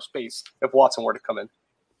clear more space if Watson were to come in.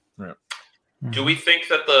 Yeah. Do we think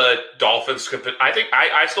that the Dolphins could –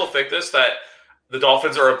 I still think that the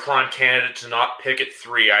Dolphins are a prime candidate to not pick at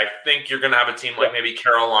 3. I think you're going to have a team like maybe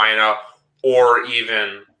Carolina or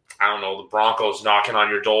even, I don't know, the Broncos knocking on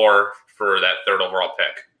your door for that 3rd overall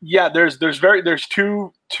pick. Yeah, there's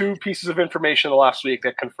 2 pieces of information the last week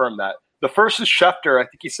that confirm that. The first is Schefter. I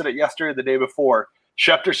think he said it yesterday or the day before.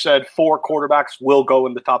 Schefter said 4 quarterbacks will go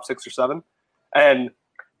in the top 6 or 7. And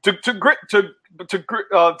to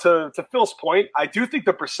Phil's point, I do think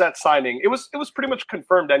the Brissett signing, it was pretty much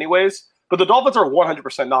confirmed anyways, but the Dolphins are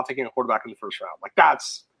 100% not taking a quarterback in the first round. Like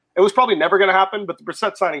it was probably never going to happen, but the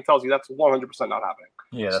Brissett signing tells you that's 100% not happening.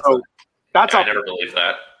 Yeah, I never believed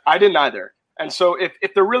that. I didn't either. And so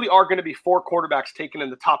if there really are going to be 4 quarterbacks taken in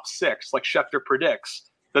the top 6, like Schefter predicts,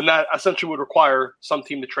 then that essentially would require some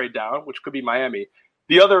team to trade down, which could be Miami.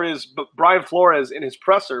 The other is Brian Flores in his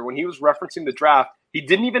presser, when he was referencing the draft, he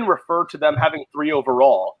didn't even refer to them having 3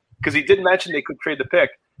 overall because he did mention they could trade the pick.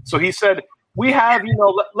 So he said, we have,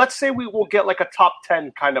 let's say we will get like a top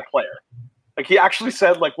 10 kind of player. Like he actually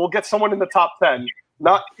said, like, we'll get someone in the top 10,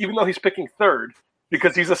 not even though he's picking 3rd,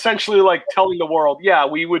 because he's essentially like telling the world, yeah,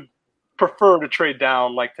 we would prefer to trade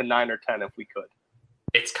down like to 9 or 10 if we could.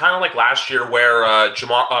 It's kind of like last year where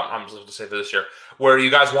Jamar. I'm supposed to say this year where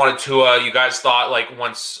you guys wanted Tua. You guys thought like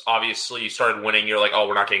once obviously you started winning, you're like, oh,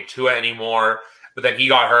 we're not getting Tua anymore. But then he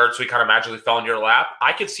got hurt, so he kind of magically fell into your lap.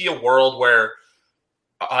 I could see a world where,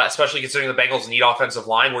 especially considering the Bengals need offensive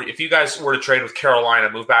line, where if you guys were to trade with Carolina,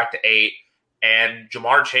 move back to 8, and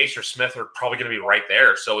Jamar Chase or Smith are probably going to be right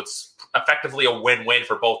there. So it's effectively a win-win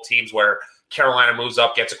for both teams where Carolina moves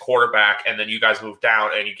up, gets a quarterback, and then you guys move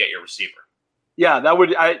down and you get your receiver. Yeah,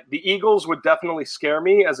 the Eagles would definitely scare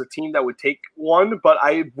me as a team that would take one, but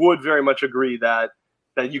I would very much agree that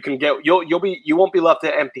you can get you won't be left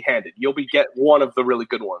empty-handed. You'll get one of the really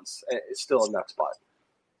good ones still in that spot.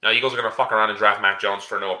 Now, Eagles are going to fuck around and draft Mac Jones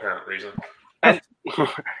for no apparent reason. And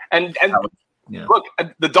look,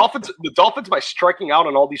 the Dolphins by striking out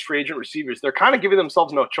on all these free agent receivers, they're kind of giving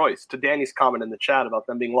themselves no choice. To Danny's comment in the chat about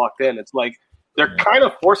them being locked in, it's like they're kind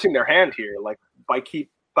of forcing their hand here, like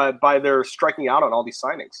by their striking out on all these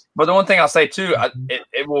signings. But the one thing I'll say too,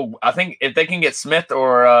 it will. I think if they can get Smith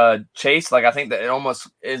or Chase, like I think that it almost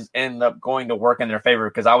is end up going to work in their favor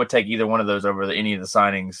because I would take either one of those over any of the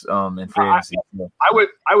signings in free agency.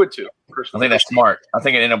 I would too. Personally. I think that's smart. I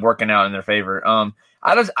think it ended up working out in their favor.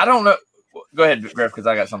 I don't know. Go ahead, Griff, because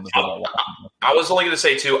I got something to say about Waddle. I was only going to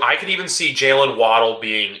say too. I could even see Jalen Waddle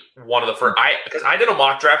being one of the first. Because I did a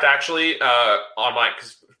mock draft actually on my.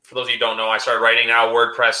 Because for those of you who don't know, I started writing now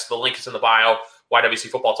WordPress. The link is in the bio. YWC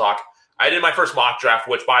Football Talk. I did my first mock draft,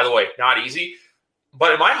 which by the way, not easy.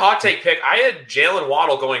 But in my hot take pick, I had Jalen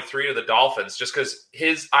Waddle going 3 to the Dolphins, just because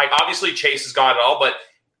obviously Chase has got it all, but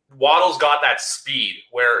Waddle's got that speed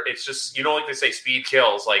where it's just, like they say, speed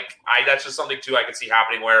kills. That's just something too I could see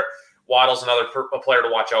happening where Waddle's another player to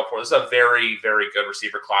watch out for. This is a very, very good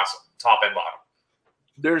receiver class, top and bottom.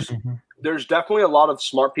 There's definitely a lot of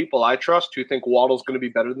smart people I trust who think Waddle's going to be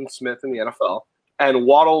better than Smith in the NFL, and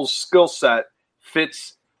Waddle's skill set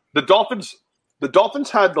fits the Dolphins. The Dolphins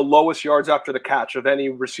had the lowest yards after the catch of any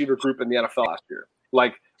receiver group in the NFL last year.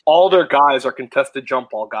 Like, all their guys are contested jump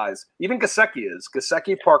ball guys. Even Gesicki is.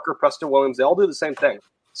 Gesicki, Parker, Preston Williams, they all do the same thing.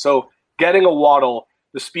 So getting a Waddle,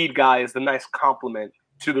 the speed guy, is the nice complement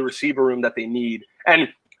to the receiver room that they need. And,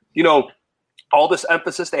 all this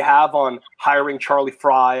emphasis they have on hiring Charlie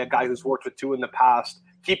Fry, a guy who's worked with Tua in the past,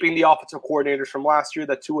 keeping the offensive coordinators from last year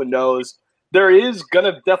that Tua knows. There is going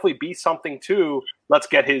to definitely be something to let's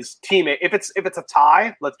get his teammate. If it's a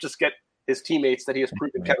tie, let's just get his teammates that he has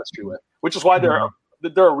proven chemistry with, which is why they're a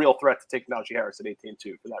real threat to take Najee Harris at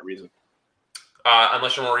 18-2 for that reason.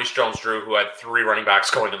 Unless you're Maurice Jones-Drew, who had 3 running backs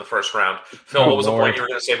going in the first round. Phil, what was the point you were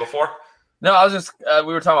going to say before? No, I was just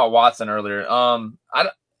we were talking about Watson earlier. I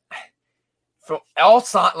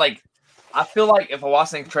feel like if a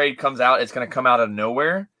Watson trade comes out, it's going to come out of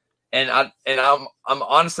nowhere. And I'm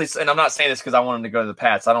honestly, and I'm not saying this because I want him to go to the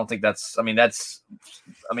Pats. I don't think that's. A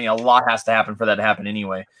lot has to happen for that to happen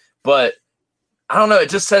anyway. But I don't know. It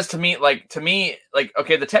just says to me,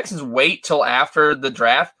 okay, the Texans wait till after the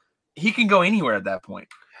draft. He can go anywhere at that point.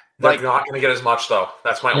 They're not going to get as much, though.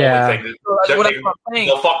 That's my only thing.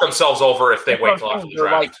 They'll fuck themselves over if they wait till after the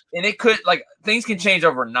draft. And it could, things can change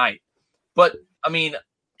overnight. But,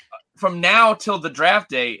 from now till the draft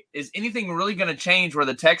day, is anything really going to change where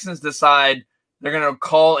the Texans decide they're going to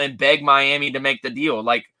call and beg Miami to make the deal?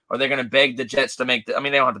 Are they going to beg the Jets to make they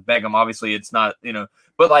don't have to beg them. Obviously, it's not,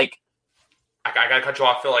 but I got to cut you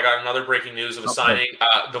off, Phil. I got another breaking news of a signing.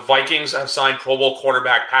 The Vikings have signed Pro Bowl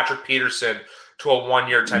quarterback Patrick Peterson to a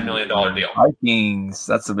 1-year, $10 million deal. Vikings.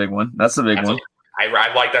 That's a big one. I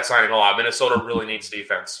like that signing a lot. Minnesota really needs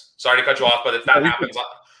defense. Sorry to cut you off, but if that happens,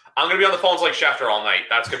 I'm going to be on the phones like Schefter all night.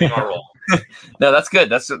 That's going to be my role. No, that's good.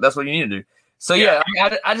 That's what you need to do. So,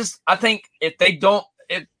 I think if they don't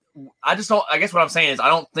 – I guess what I'm saying is I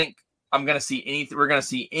don't think I'm going to see anything – we're going to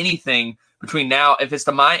see anything between now. If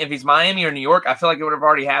he's Miami or New York, I feel like it would have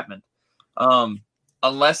already happened.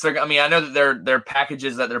 unless they're. I mean, I know that their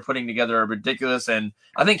packages that they're putting together are ridiculous, and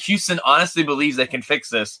I think Houston honestly believes they can fix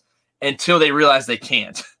this until they realize they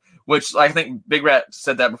can't. Which I think Big Rat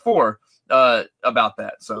said that before about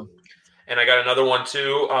that. So. And I got another one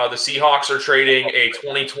too. The Seahawks are trading a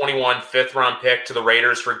 2021 5th-round pick to the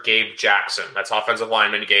Raiders for Gabe Jackson. That's offensive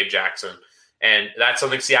lineman Gabe Jackson. And that's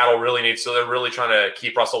something Seattle really needs. So they're really trying to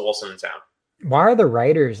keep Russell Wilson in town. Why are the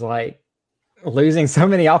Raiders losing so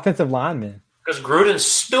many offensive linemen? Because Gruden's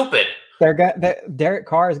stupid. Derek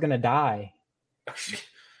Carr is going to die.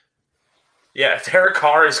 Yeah, Derek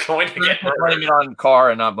Carr is going to get hurt. Blame it on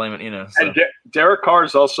Carr and not blame it, So. And Derek Carr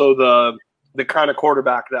is also the kind of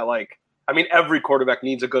quarterback that every quarterback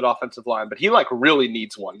needs a good offensive line, but he really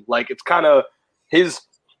needs one. It's kind of his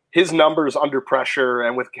numbers under pressure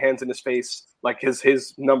and with hands in his face,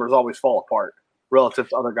 his numbers always fall apart relative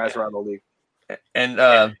to other guys around the league. And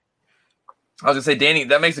I was gonna say, Danny,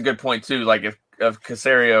 that makes a good point too. If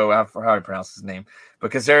Caserio, I forgot how to pronounce his name,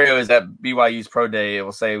 but Caserio is at BYU's pro day, it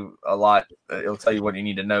will say a lot. It'll tell you what you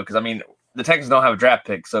need to know. Because the Texans don't have a draft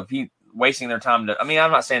pick, so if he's wasting their time I'm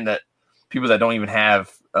not saying that people that don't even have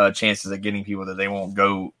chances at getting people that they won't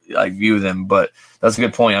go view them, but that's a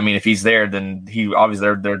good point. If he's there, then he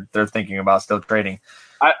obviously they're thinking about still trading.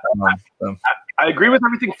 I agree with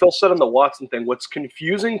everything Phil said on the Watson thing. What's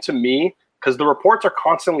confusing to me, because the reports are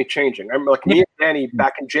constantly changing. I remember, me and Danny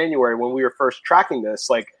back in January when we were first tracking this,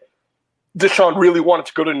 Deshaun really wanted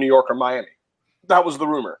to go to New York or Miami. That was the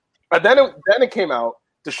rumor. And then it came out,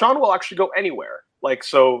 Deshaun will actually go anywhere.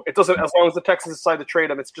 So it doesn't, as long as the Texans decide to trade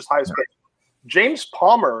him, it's just highest pick. James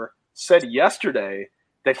Palmer said yesterday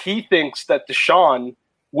that he thinks that Deshaun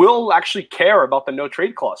will actually care about the no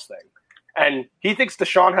trade clause thing. And he thinks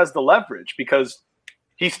Deshaun has the leverage because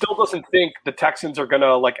he still doesn't think the Texans are going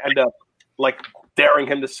to end up daring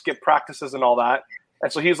him to skip practices and all that.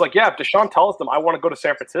 And so he's if Deshaun tells them, I want to go to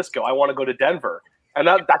San Francisco, I want to go to Denver. And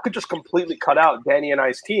that could just completely cut out Danny and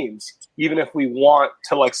I's teams, even if we want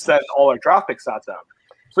to send all our draft picks at them.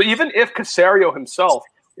 So even if Caserio himself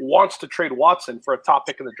wants to trade Watson for a top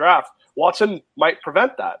pick in the draft, Watson might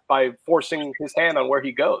prevent that by forcing his hand on where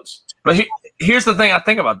he goes. But here's the thing I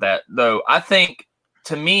think about that, though. I think,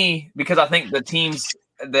 to me, because I think the teams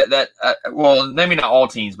well, maybe not all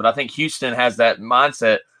teams, but I think Houston has that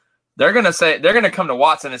mindset. They're going to come to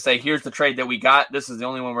Watson and say, here's the trade that we got. This is the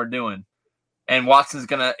only one we're doing. And Watson's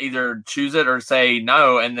going to either choose it or say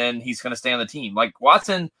no, and then he's going to stay on the team.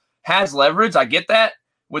 Watson has leverage. I get that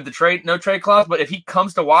with the no trade clause. But if he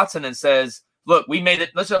comes to Watson and says, look, we made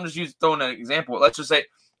it. I'm just throwing an example. Let's just say,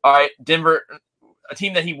 all right, Denver, a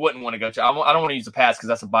team that he wouldn't want to go to. I don't want to use the Pats because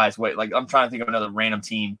that's a biased way. I'm trying to think of another random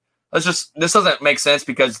team. This doesn't make sense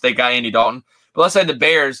because they got Andy Dalton. But let's say the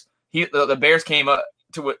Bears, the Bears came up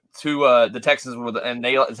to the Texans and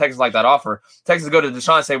the Texans like that offer. Texans go to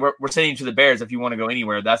Deshaun and say, we're sending you to the Bears if you want to go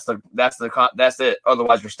anywhere. That's it.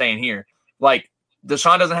 Otherwise, you're staying here.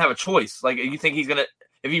 Deshaun doesn't have a choice. You think he's gonna,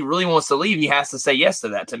 if he really wants to leave, he has to say yes to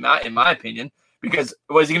that. In my opinion, because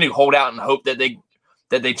what is he gonna do? Hold out and hope that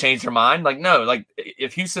they change their mind? No.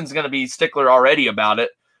 If Houston's gonna be stickler already about it,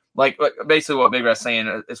 basically what Big Rat's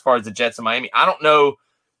saying as far as the Jets in Miami, I don't know.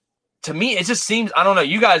 To me, it just seems, I don't know.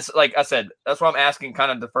 You guys, like I said, that's why I'm asking,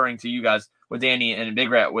 kind of deferring to you guys with Danny and Big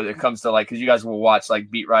Rat when it comes to because you guys will watch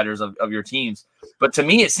beat writers of your teams. But to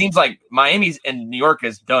me, it seems like Miami's and New York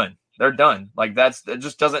is done. They're done. It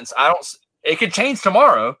just doesn't, it could change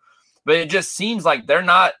tomorrow, but it just seems like they're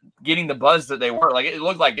not getting the buzz that they were. It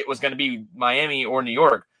looked like it was going to be Miami or New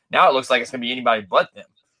York. Now it looks like it's going to be anybody but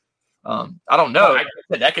them. I don't know.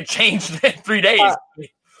 That could change in 3 days.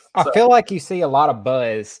 I feel like you see a lot of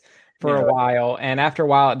buzz for a while, and after a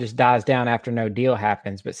while it just dies down after no deal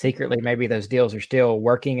happens, but secretly maybe those deals are still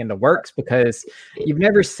working in the works because you've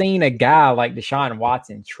never seen a guy like Deshaun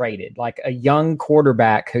Watson traded, a young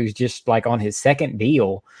quarterback who's just on his second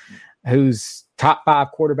deal, who's top 5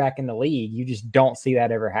 quarterback in the league. You just don't see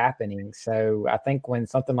that ever happening. So I think when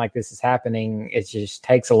something like this is happening, it just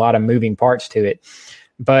takes a lot of moving parts to it.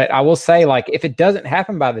 But I will say, if it doesn't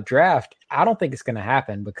happen by the draft, I don't think it's going to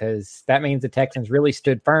happen because that means the Texans really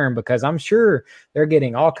stood firm, because I'm sure they're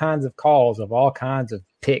getting all kinds of calls of all kinds of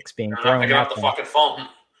picks being thrown out. Picking up the fucking phone.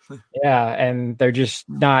 Yeah, and they're just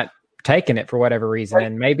not taking it for whatever reason. Right.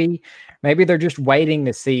 And maybe they're just waiting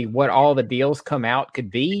to see what all the deals come out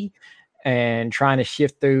could be and trying to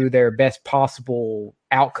shift through their best possible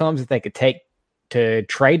outcomes that they could take to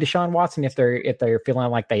trade Deshaun Watson if they're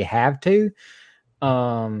feeling like they have to.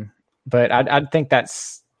 But I think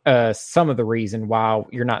that's some of the reason why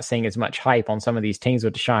you're not seeing as much hype on some of these teams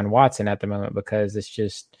with Deshaun Watson at the moment, because it's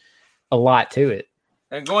just a lot to it.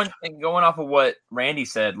 And going off of what Randy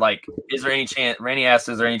said, like, is there any chance? Randy asked,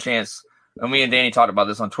 "Is there any chance?" And me and Danny talked about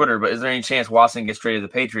this on Twitter. But is there any chance Watson gets traded to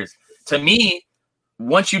the Patriots? To me,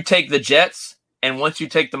 once you take the Jets and once you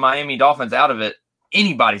take the Miami Dolphins out of it,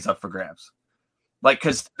 anybody's up for grabs. Like,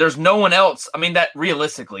 because there's no one else. I mean, that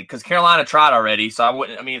realistically, because Carolina tried already, so I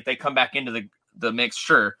wouldn't. I mean, if they come back into the mix,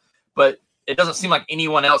 sure. But it doesn't seem like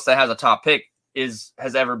anyone else that has a top pick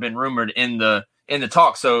has ever been rumored in the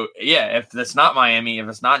talk. So yeah, if it's not Miami, if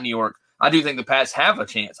it's not New York, I do think the Pats have a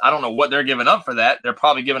chance. I don't know what they're giving up for that. They're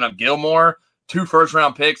probably giving up Gilmore, 2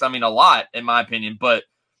 first-round picks. I mean, a lot in my opinion. But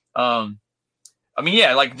I mean,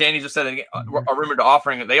 yeah, like Danny just said, a rumor to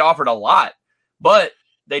offering. They offered a lot, but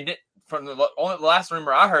they did. From the last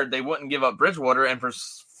rumor I heard, they wouldn't give up Bridgewater, and for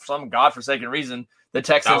some godforsaken reason, the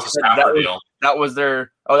Texans that was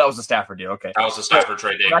their. Oh, that was the Stafford deal. Okay, that was the Stafford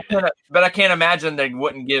trade deal. But I can't imagine they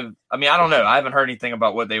wouldn't give. I mean, I don't know. I haven't heard anything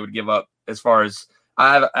about what they would give up as far as.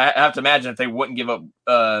 I have to imagine if they wouldn't give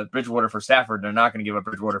up Bridgewater for Stafford, they're not going to give up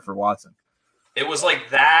Bridgewater for Watson. It was like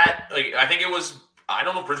that. Like, I think it was. I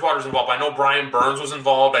don't know if Bridgewater was involved. I know Brian Burns was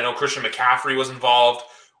involved. I know Christian McCaffrey was involved.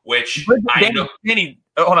 Which I know. Danny,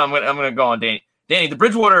 hold on. I'm going to go on, Danny. Danny, the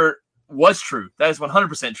Bridgewater was true. That is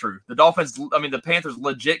 100% true. The Dolphins, I mean, the Panthers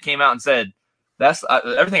legit came out and said that's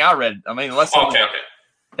everything I read. I mean, okay.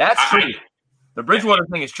 That's true. The Bridgewater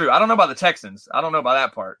thing is true. I don't know about the Texans. I don't know about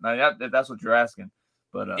that part. Now, that's what you're asking.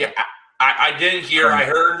 But yeah, I didn't hear.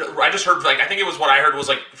 I just heard. Like, I think it was what I heard was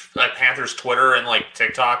like Panthers Twitter and like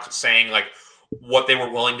TikTok saying like what they were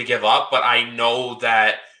willing to give up. But I know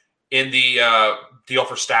that in the deal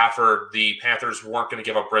for Stafford, the Panthers weren't going to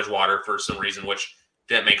give up Bridgewater for some reason, which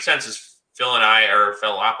didn't make sense. As Phil and I are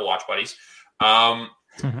fellow Apple Watch buddies. But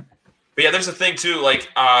yeah, there's a thing too, like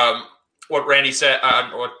what Randy said,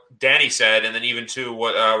 what Danny said, and then even to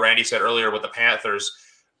what Randy said earlier with the Panthers.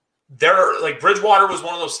 They're like Bridgewater was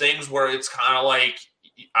one of those things where it's kind of like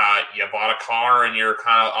you bought a car and you're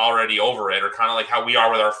kind of already over it, or kind of like how we are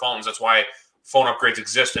with our phones. That's why phone upgrades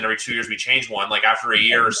exist, and every 2 years we change one. Like after a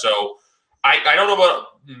year or so. I don't know about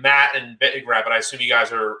Matt and Big Rat, but I assume you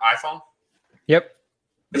guys are iPhone. Yep.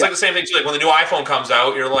 It's like the same thing too. Like when the new iPhone comes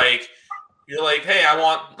out, you're like, hey, I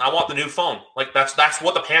want the new phone. Like that's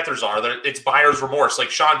what the Panthers are. It's buyer's remorse. Like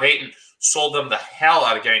Sean Payton sold them the hell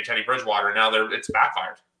out of getting Teddy Bridgewater, and now it's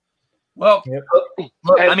backfired. Well,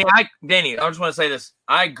 look, I mean, Danny, I just want to say this.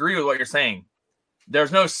 I agree with what you're saying.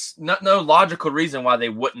 There's no logical reason why they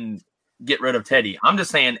wouldn't get rid of Teddy. I'm just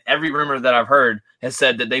saying every rumor that I've heard has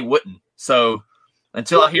said that they wouldn't. So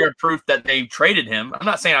until I hear proof that they traded him, I'm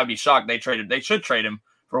not saying I'd be shocked they should trade him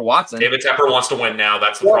for Watson. David Tepper wants to win now.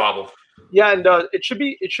 That's the problem. Yeah, and it should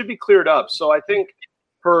be cleared up. So I think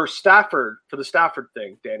for the Stafford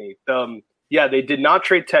thing, Danny, they did not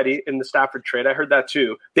trade Teddy in the Stafford trade. I heard that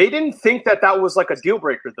too. They didn't think that was like a deal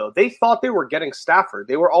breaker though. They thought they were getting Stafford.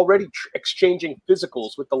 They were already exchanging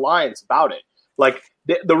physicals with the Lions about it. Like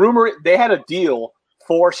the rumor, they had a deal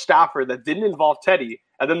for Stafford that didn't involve Teddy.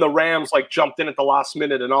 And then the Rams like jumped in at the last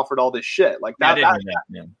minute and offered all this shit. Like that is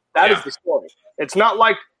the story. It's not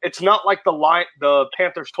like the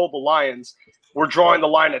Panthers told the Lions we're drawing the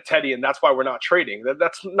line at Teddy and that's why we're not trading.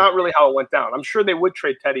 That's not really how it went down. I'm sure they would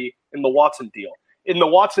trade Teddy in the Watson deal. In the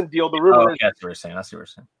Watson deal, the rumor is that's what we're saying. That's what we're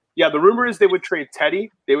saying. Yeah, the rumor is they would trade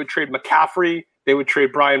Teddy, they would trade McCaffrey, they would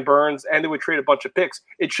trade Brian Burns, and they would trade a bunch of picks.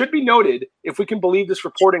 It should be noted, if we can believe this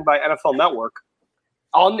reporting by NFL Network,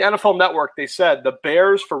 on the NFL Network, they said the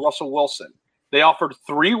Bears for Russell Wilson, they offered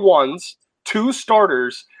 3 ones, 2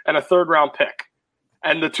 starters, and a 3rd-round pick.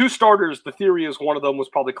 And the 2 starters, the theory is one of them was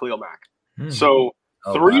probably Khalil Mack. So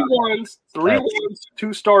 3 ones,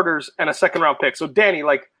 2 starters, and a 2nd-round pick. So, Danny,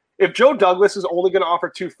 like, if Joe Douglas is only going to offer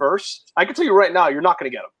 2 firsts, I can tell you right now, you're not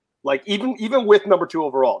going to get him. Like, even with number 2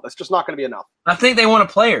 overall, that's just not going to be enough. I think they want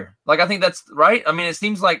a player. Like, I think that's right. I mean, it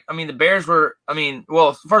seems like, the Bears were,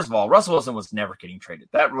 well, first of all, Russell Wilson was never getting traded.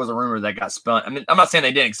 That was a rumor that got spun. I mean, I'm not saying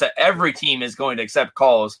they didn't accept. Every team is going to accept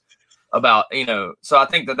calls about, so I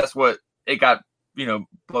think that's what it got,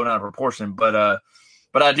 blown out of proportion. But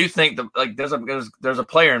I do think there's a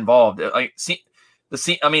player involved. Like, if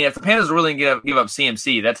the Panthers really give up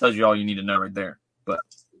CMC, that tells you all you need to know right there. But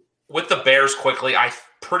with the Bears, quickly, I'm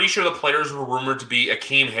pretty sure the players were rumored to be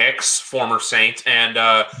Akeem Hicks, former Saint, and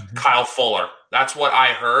Kyle Fuller. That's what I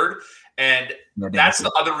heard. And that's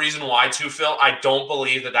the other reason why, too, Phil, I don't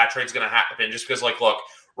believe that trade's going to happen. Just because, look,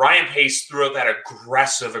 Ryan Pace threw out that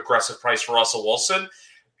aggressive price for Russell Wilson.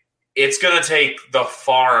 It's going to take the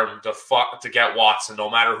farm to get Watson, no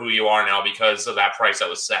matter who you are now, because of that price that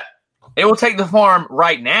was set. It will take the farm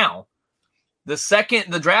right now. The second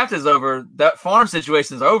the draft is over, that farm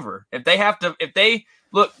situation is over. If they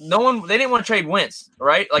look, they didn't want to trade Wentz,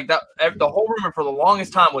 right? Like that, the whole rumor for the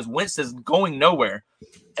longest time was Wentz is going nowhere.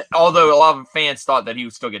 Although a lot of fans thought that he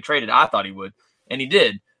would still get traded, I thought he would, and he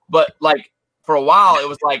did. But like for a while, it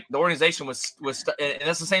was like the organization was, and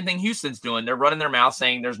that's the same thing Houston's doing. They're running their mouth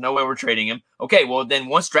saying there's no way we're trading him. Okay, well then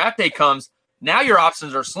once draft day comes, now your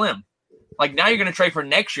options are slim. Like now you're going to trade for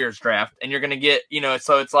next year's draft, and you're going to get,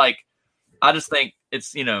 so it's like, I just think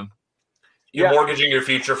it's, You're mortgaging your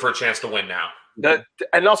future for a chance to win now. But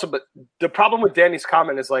the problem with Danny's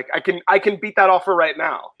comment is like, I can beat that offer right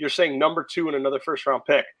now. You're saying number 2 and another first round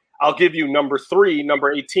pick. I'll give you number 3,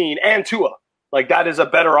 number 18, and Tua. Like that is a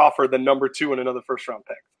better offer than number 2 and another first round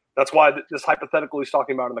pick. That's why this hypothetical he's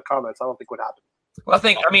talking about in the comments, I don't think would happen. Well,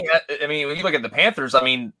 I mean, when you look at the Panthers,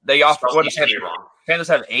 they offer Panthers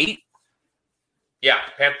have 8. Yeah,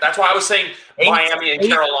 that's why I was saying Miami and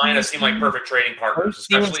Carolina seem like perfect trading partners,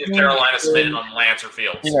 especially if Carolina's spinning on Lance or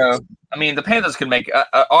Fields. The Panthers can make.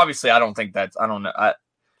 Obviously, I don't think that's. I don't know.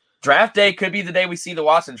 Draft day could be the day we see the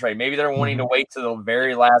Watson trade. Maybe they're wanting to wait to the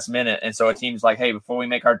very last minute, and so a team's like, "Hey, before we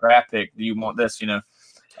make our draft pick, do you want this?"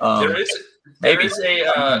 There is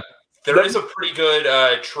a pretty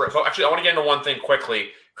good trade. Actually, I want to get into one thing quickly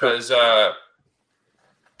because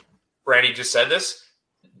Randy just said this.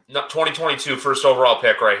 2022 first overall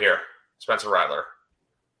pick right here, Spencer Rattler.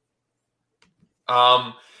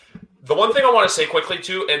 The one thing I want to say quickly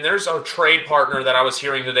too, and there's a trade partner that I was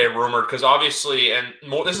hearing today rumored because obviously, and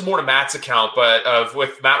this is more to Matt's account, but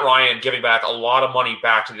with Matt Ryan giving back a lot of money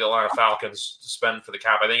back to the Atlanta Falcons to spend for the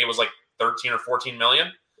cap. I think it was like 13 or 14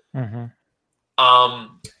 million. Mm-hmm.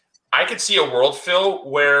 I could see a world, Phil,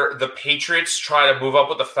 where the Patriots try to move up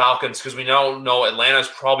with the Falcons because we know Atlanta's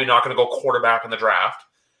probably not going to go quarterback in the draft.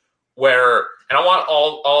 And I want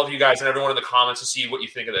all of you guys and everyone in the comments to see what you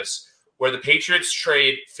think of this, where the Patriots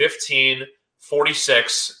trade 15,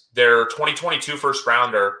 46, their 2022 first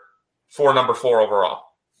rounder for number 4 overall.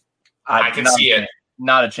 I can see it.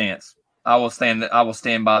 Not a chance. I will stand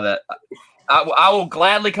by that. I will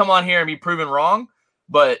gladly come on here and be proven wrong,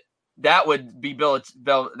 but that would be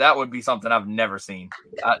that would be something I've never seen.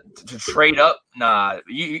 To trade up, nah.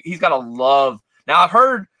 He's got to love. Now I've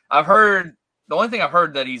heard. The only thing I've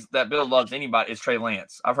heard that Bill loves anybody is Trey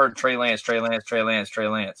Lance. I've heard Trey Lance.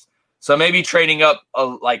 So maybe trading up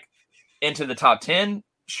into the top 10,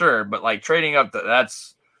 sure, but like trading up,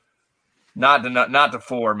 that's not to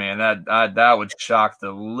 4, man. That would shock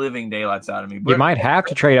the living daylights out of me. But you might have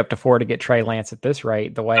to trade up to 4 to get Trey Lance at this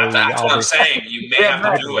rate. The way that's what I'm saying. You may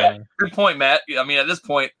have to do it. Good point, Matt. I mean, at this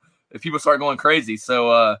point, if people start going crazy,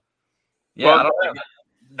 so I don't know.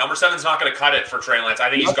 Number 7's not going to cut it for Trey Lance. I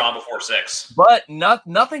think he's gone before 6. But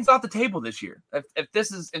nothing's off the table this year. If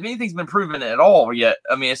anything's been proven at all yet,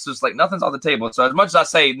 I mean, it's just like nothing's off the table. So as much as I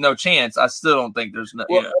say no chance, I still don't think there's no.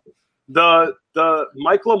 The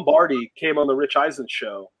Mike Lombardi came on the Rich Eisen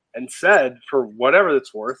show and said, for whatever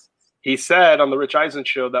it's worth, he said on the Rich Eisen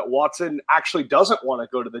show that Watson actually doesn't want to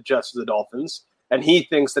go to the Jets or the Dolphins, and he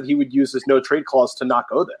thinks that he would use his no trade clause to not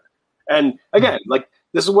go there. And again, like.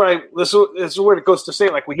 This is where it goes to say,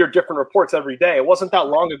 like, we hear different reports every day. It wasn't that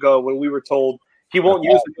long ago when we were told he won't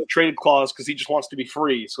use the trade clause because he just wants to be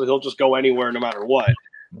free, so he'll just go anywhere no matter what.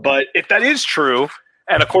 But if that is true,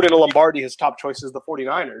 and according to Lombardi, his top choice is the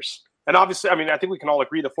 49ers, and obviously, I mean, I think we can all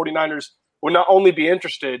agree the 49ers would not only be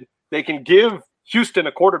interested, they can give Houston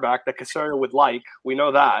a quarterback that Casario would like. We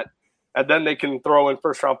know that. And then they can throw in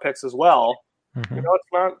first-round picks as well. Mm-hmm.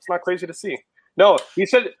 It's not crazy to see. No, he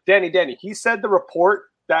said, Danny, he said the report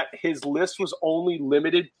that his list was only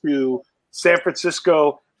limited to San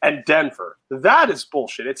Francisco and Denver. That is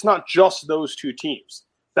bullshit. It's not just those 2 teams.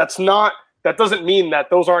 That doesn't mean that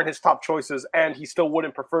those aren't his top choices and he still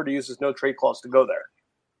wouldn't prefer to use his no trade clause to go there.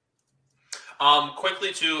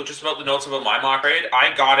 Quickly too, just about the notes about my mock grade.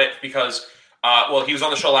 I got it because, he was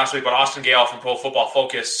on the show last week, but Austin Gale from Pro Football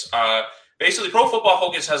Focus, basically, Pro Football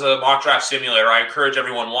Focus has a mock draft simulator. I encourage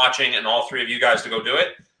everyone watching and all 3 of you guys to go do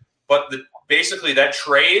it. But basically, that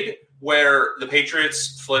trade where the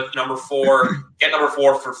Patriots flip number 4, get number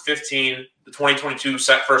 4 for 15, the 2022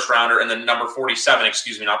 set first rounder, and then number 47,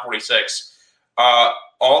 not 46.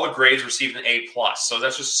 All the grades received an A+. So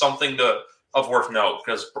that's just something of worth note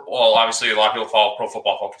because, obviously, a lot of people follow Pro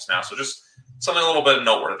Football Focus now. So just something a little bit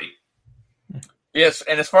noteworthy. Yes,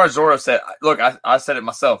 and as far as Zorro said, look, I said it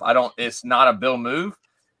myself. It's not a Bill move,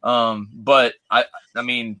 but I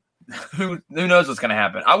mean, who knows what's going to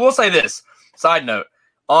happen? I will say this. Side note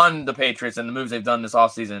on the Patriots and the moves they've done this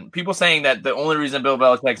offseason. People saying that the only reason Bill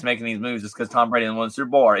Belichick's making these moves is because Tom Brady and won the Super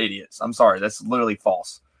Bowl are idiots. I'm sorry, that's literally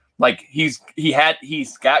false. Like he's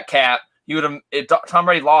got cap. He would have if Tom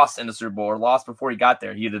Brady lost in the Super Bowl or lost before he got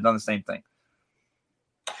there, he would have done the same thing.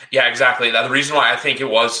 Yeah, exactly. The reason why I think it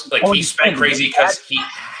was like he spent crazy because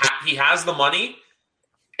he has the money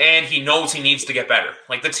and he knows he needs to get better.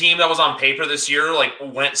 Like the team that was on paper this year, like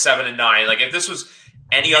went 7-9. Like if this was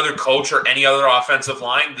any other coach or any other offensive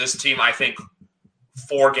line, this team, I think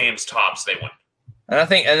 4 games tops they win.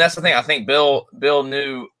 And that's the thing. I think Bill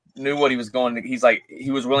knew what he was going to. He's like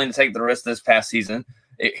he was willing to take the risk this past season.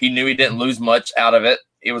 He knew he didn't lose much out of it.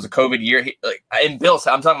 It was a COVID year. I'm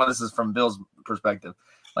talking about this is from Bill's perspective.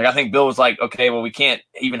 Like I think Bill was like, okay, well we can't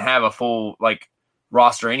even have a full like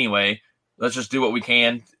roster anyway. Let's just do what we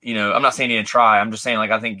can. I'm not saying he didn't try. I'm just saying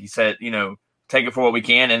like I think he said, take it for what we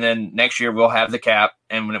can, and then next year we'll have the cap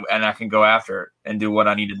and I can go after it and do what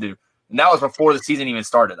I need to do. And that was before the season even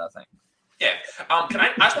started, I think. Yeah. I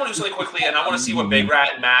just want to do something quickly, and I want to see what Big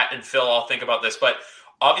Rat, Matt, and Phil all think about this. But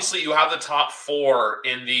obviously, you have the top 4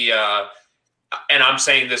 in the, and I'm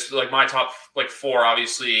saying this like my top 4.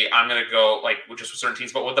 Obviously, I'm going to go like just with certain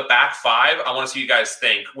teams, but with the back 5, I want to see what you guys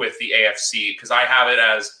think with the AFC because I have it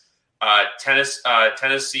as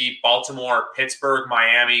Tennessee, Baltimore, Pittsburgh,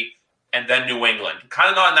 Miami, and then New England. Kind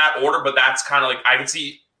of not in that order, but that's kind of like I can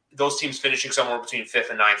see those teams finishing somewhere between 5th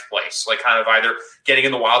and 9th place, like kind of either getting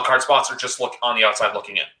in the wild card spots or just look on the outside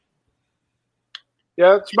looking in.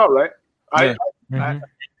 Yeah, that's about right. Yeah.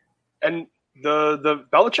 And the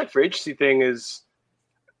Belichick free agency thing is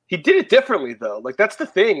he did it differently though. Like that's the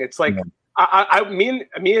thing. It's like me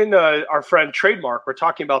and our friend Trademark were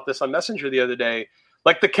talking about this on Messenger the other day.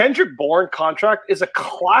 Like the Kendrick Bourne contract is a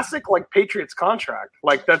classic like Patriots contract.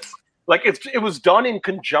 Like that's like it was done in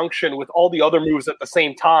conjunction with all the other moves at the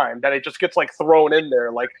same time that it just gets like thrown in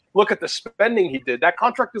there. Like look at the spending he did. That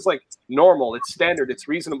contract is like normal. It's standard. It's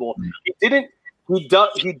reasonable. He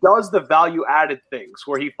does the value added things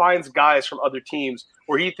where he finds guys from other teams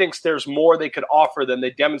where he thinks there's more they could offer than they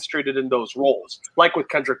demonstrated in those roles. Like with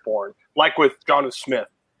Kendrick Bourne, like with Jonnu Smith,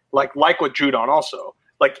 like with Judon also.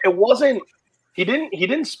 Like it wasn't. He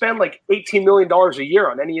didn't spend like $18 million a year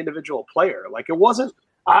on any individual player. Like it wasn't.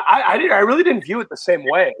 I really didn't view it the same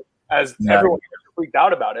way as everyone freaked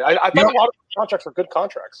out about it. I thought a lot of contracts were good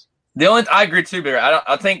contracts. I agree too, Barry.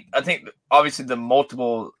 I think obviously the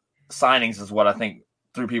multiple signings is what I think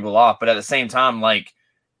threw people off, but at the same time, like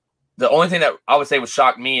the only thing that I would say would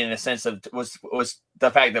shock me in the sense of was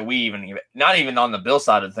the fact that we even not even on the Bill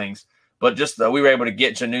side of things, but just that we were able to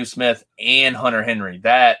get Jonnu Smith and Hunter Henry.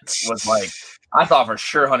 That was like I thought for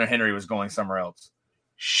sure Hunter Henry was going somewhere else.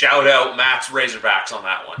 Shout out Matt's Razorbacks on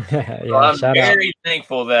that one. So I'm very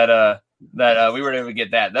thankful that we were able to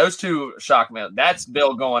get that. Those two shocked me. That's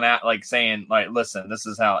Bill going out like saying like, listen, this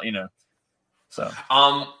is how So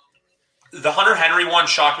the Hunter Henry one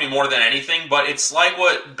shocked me more than anything, but it's like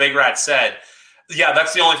what Big Rat said. Yeah,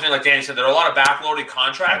 that's the only thing. Like Danny said, there are a lot of backloaded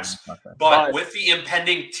contracts, but with the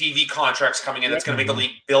impending TV contracts coming in, it's going to make the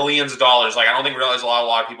league billions of dollars. Like I don't think realize a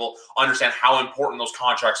lot of people understand how important those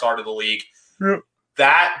contracts are to the league. Yep.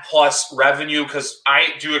 That plus revenue, because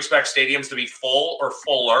I do expect stadiums to be full or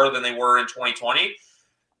fuller than they were in 2020.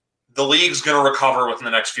 The league's going to recover within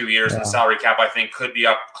the next few years, and the salary cap I think could be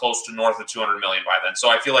up close to north of $200 million by then. So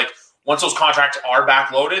I feel like once those contracts are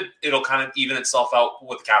backloaded, it'll kind of even itself out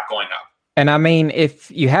with the cap going up. And I mean, if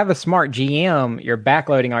you have a smart GM, you're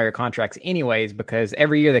backloading all your contracts anyways, because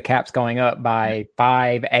every year the cap's going up by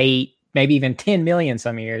 5, 8, maybe even 10 million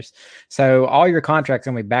some years. So all your contracts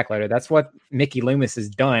are going to be backloaded. That's what Mickey Loomis has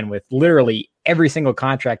done with literally every single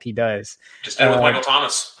contract he does. Just did with Michael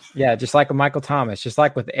Thomas. Yeah, just like with Michael Thomas, just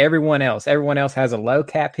like with everyone else. Everyone else has a low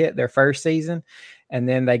cap hit their first season, and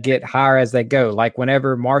then they get higher as they go. Like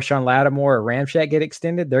whenever Marshawn Lattimore or Ramczyk get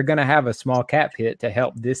extended, they're going to have a small cap hit to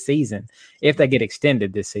help this season. If they get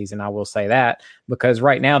extended this season, I will say that, because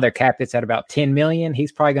right now their cap hit's at about 10 million.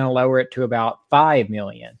 He's probably going to lower it to about 5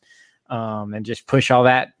 million. And just push all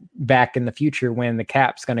that back in the future when the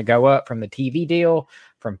cap's going to go up from the TV deal,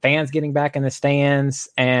 from fans getting back in the stands,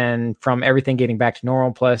 and from everything getting back to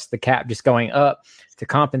normal, plus the cap just going up to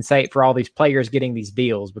compensate for all these players getting these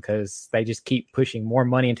deals, because they just keep pushing more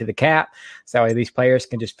money into the cap. So these players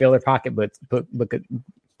can just fill their pocketbooks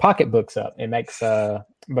up. It makes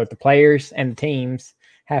both the players and the teams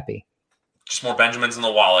happy. Just more Benjamins in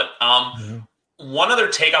the wallet. One other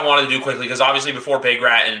take I wanted to do quickly, because obviously before Big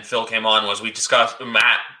Rat and Phil came on, was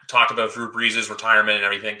Matt talked about Drew Brees' retirement and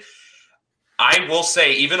everything. I will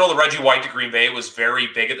say, even though the Reggie White to Green Bay was very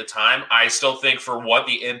big at the time, I still think for what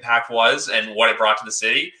the impact was and what it brought to the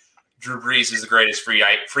city, Drew Brees is the greatest free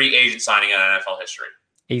agent signing in NFL history.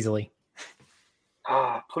 Easily.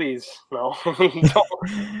 Please, no.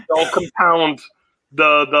 don't compound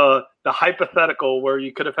the hypothetical where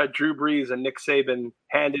you could have had Drew Brees and Nick Saban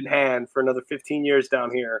hand in hand for another 15 years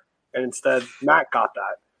down here, and instead Matt got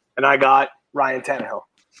that. and I got Ryan Tannehill.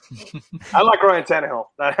 I like Ryan Tannehill,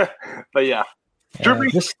 but yeah. Drew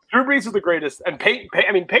Brees is the greatest, and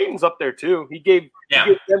Peyton's up there too. He gave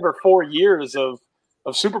Denver 4 years of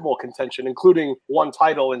Super Bowl contention, including 1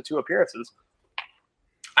 title and 2 appearances.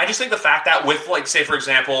 I just think the fact that with, like, say, for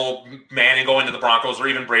example, Manning going to the Broncos or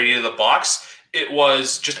even Brady to the Bucs, it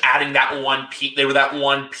was just adding that one piece. They were that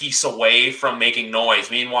one piece away from making noise.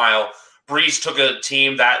 Meanwhile, Breeze took a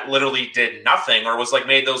team that literally did nothing or was like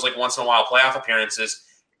made those like once in a while playoff appearances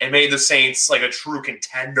and made the Saints like a true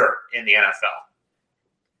contender in the NFL.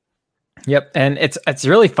 Yep, and it's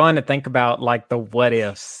really fun to think about like the what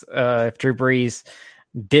ifs. If Drew Brees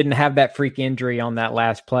didn't have that freak injury on that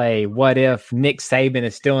last play, what if Nick Saban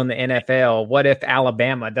is still in the NFL? What if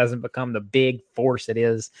Alabama doesn't become the big force it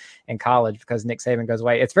is in college because Nick Saban goes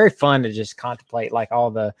away? It's very fun to just contemplate like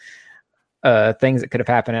all the things that could have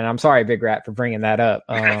happened. And I'm sorry, Big Rat, for bringing that up.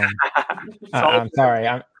 I'm sorry.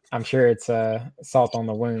 I'm sure it's salt on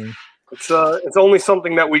the wound. It's only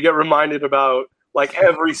something that we get reminded about like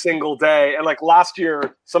every single day. And like last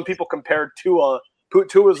year, some people compared Tua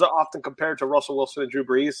is often compared to Russell Wilson and Drew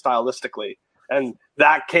Brees stylistically. And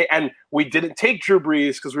and we didn't take Drew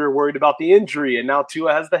Brees because we were worried about the injury. And now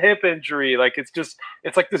Tua has the hip injury. Like it's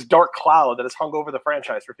like this dark cloud that has hung over the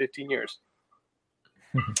franchise for 15 years.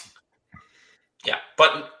 Yeah,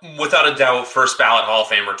 but without a doubt, first ballot Hall of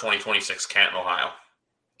Famer 2026, Canton, Ohio.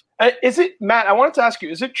 Is it, Matt, I wanted to ask you,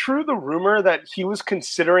 is it true the rumor that he was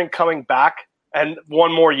considering coming back and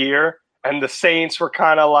 1 more year? And the Saints were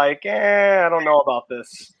kind of like, I don't know about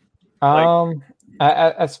this.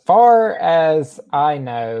 As far as I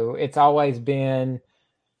know, it's always been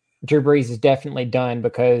Drew Brees is definitely done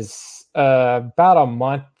because about a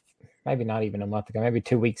month, maybe not even a month ago, maybe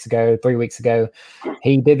 2 weeks ago, 3 weeks ago,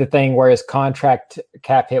 he did the thing where his contract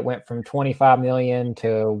cap hit went from $25 million to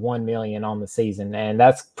 $1 million on the season. And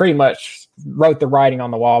that's pretty much wrote the writing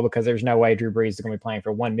on the wall because there's no way Drew Brees is going to be playing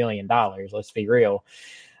for $1 million. Let's be real.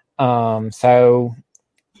 So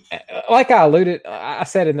like I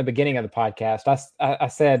said in the beginning of the podcast, I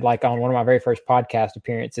said like on one of my very first podcast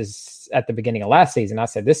appearances at the beginning of last season, I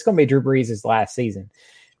said, this is going to be Drew Brees' last season.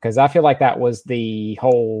 Because I feel like that was the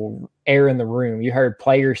whole air in the room. You heard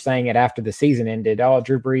players saying it after the season ended. Oh,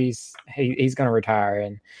 Drew Brees, he's going to retire.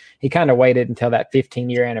 And he kind of waited until that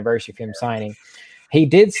 15-year anniversary of him signing. He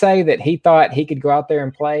did say that he thought he could go out there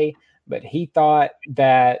and play, but he thought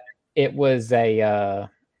that it was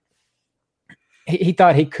he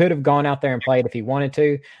thought he could have gone out there and played if he wanted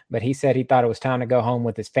to, but he said he thought it was time to go home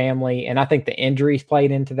with his family. And I think the injuries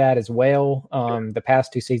played into that as well. The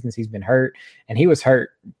past 2 seasons he's been hurt, and he was hurt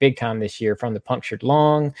big time this year, from the punctured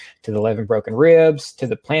lung to the 11 broken ribs to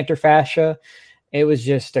the plantar fascia. It was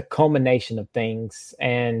just a culmination of things.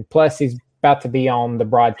 And plus he's about to be on the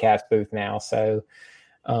broadcast booth now. So,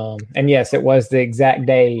 and yes, it was the exact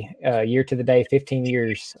day, year to the day, 15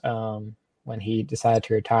 years, when he decided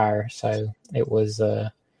to retire. So it was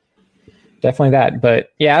definitely that. But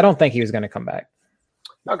yeah, I don't think he was going to come back.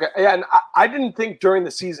 Okay. Yeah, and I didn't think during the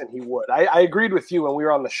season he would. I agreed with you when we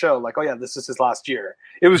were on the show, like, oh yeah, this is his last year.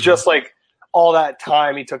 It was just like all that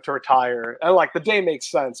time he took to retire. And like the day makes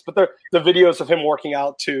sense. But the videos of him working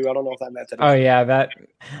out too, I don't know if that meant anything. Oh yeah,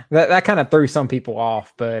 that kind of threw some people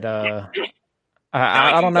off, but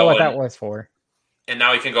I don't know what that was for. And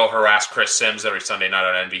now he can go harass Chris Sims every Sunday night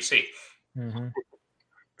on NBC. Mm-hmm.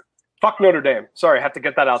 Fuck Notre Dame. Sorry, I have to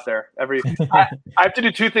get that out there. I have to do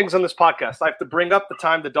 2 things on this podcast. I have to bring up the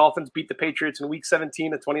time the Dolphins beat the Patriots in Week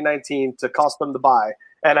 17 of 2019 to cost them the bye,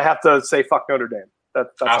 and I have to say fuck Notre Dame.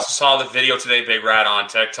 That's I also saw the video today, Big Rat, on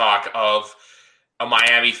TikTok of a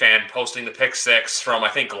Miami fan posting the pick 6 from I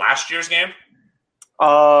think last year's game.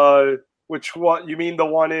 Which one? You mean the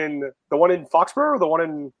one in Foxborough or the one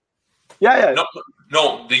in? Yeah.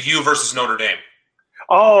 No, the U versus Notre Dame.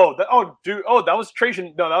 That was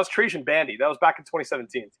Trajan. No, that was Trajan Bandy. That was back in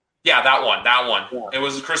 2017. Yeah, that one. Yeah. It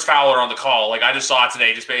was Chris Fowler on the call. Like I just saw it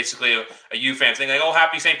today, just basically a U fan saying like, "Oh,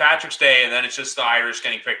 happy St. Patrick's Day," and then it's just the Irish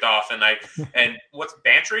getting picked off. And what's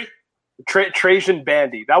Bantry? Trajan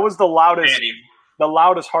Bandy. That was the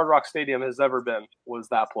loudest Hard Rock Stadium has ever been. Was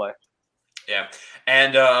that play? Yeah.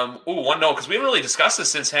 And one note, because we haven't really discussed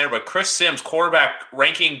this since Henry, but Chris Sims, quarterback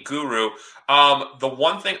ranking guru. The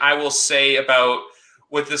one thing I will say about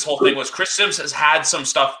with this whole thing was Chris Sims has had some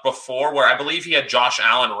stuff before where I believe he had Josh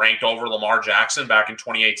Allen ranked over Lamar Jackson back in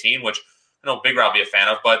 2018, which I know Big Rob will be a fan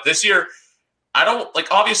of. But this year, I don't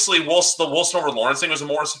like. Obviously, the Wilson over Lawrence thing was a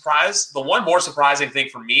more surprise. The one more surprising thing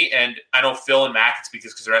for me, and I know Phil and Mac, it's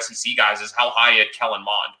because they're SEC guys, is how high he had Kellen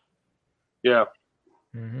Mond. Yeah.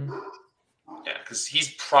 Mm-hmm. Yeah, because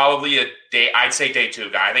he's probably I'd say day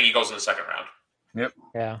 2 guy. I think he goes in the second round.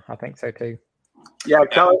 Yeah, I think so too. Yeah,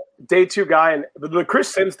 day 2 guy. And the Chris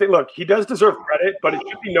Sims thing, look, he does deserve credit, but it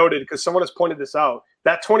should be noted because someone has pointed this out.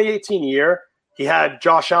 That 2018 year, he had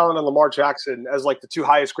Josh Allen and Lamar Jackson as like the 2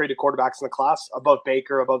 highest graded quarterbacks in the class, above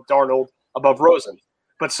Baker, above Darnold, above Rosen.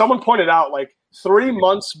 But someone pointed out like 3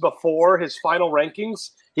 months before his final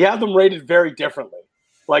rankings, he had them rated very differently.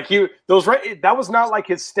 Like that was not like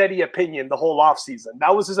his steady opinion the whole offseason.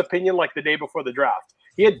 That was his opinion like the day before the draft.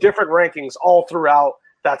 He had different rankings all throughout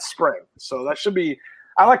that spring. So that should be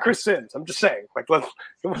 – I like Chris Sims. I'm just saying. Like,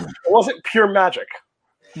 it wasn't pure magic.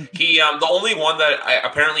 He the only one that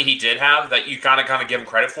apparently he did have that you kind of give him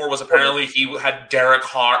credit for was apparently he had Derek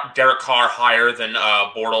Carr higher than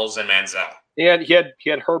Bortles and Manziel. And he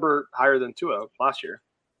had Herbert higher than Tua last year.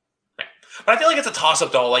 But I feel like it's a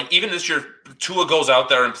toss-up, though. Like, even this year, Tua goes out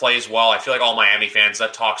there and plays well. I feel like all Miami fans,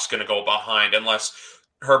 that talk's going to go behind unless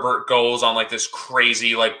Herbert goes on, like, this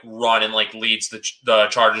crazy, like, run and, like, leads the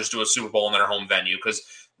Chargers to a Super Bowl in their home venue. Because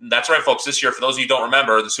that's right, folks. This year, for those of you who don't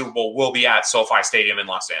remember, the Super Bowl will be at SoFi Stadium in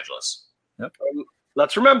Los Angeles. Yep.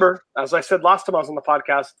 Let's remember, as I said last time I was on the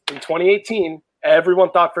podcast, in 2018,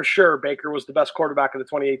 everyone thought for sure Baker was the best quarterback of the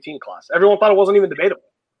 2018 class. Everyone thought it wasn't even debatable.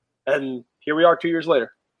 And here we are 2 years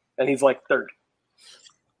later. And he's like third.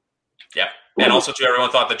 Yeah. And also, too,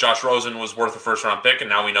 everyone thought that Josh Rosen was worth a first-round pick, and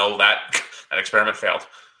now we know that experiment failed.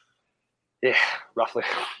 Yeah, roughly.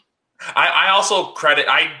 I also credit –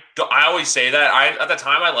 I always say that. At the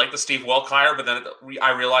time, I liked the Steve Wilk hire, but then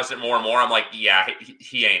I realized it more and more. I'm like, yeah,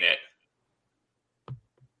 he ain't it.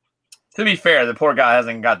 To be fair, the poor guy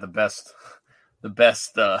hasn't got the best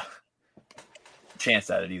chance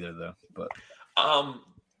at it either, though. But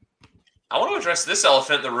I want to address this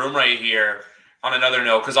elephant in the room right here on another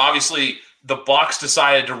note, because obviously the Bucs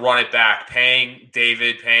decided to run it back, paying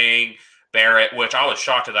David, paying Barrett, which I was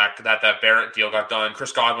shocked at that Barrett deal got done.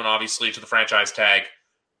 Chris Godwin, obviously, to the franchise tag.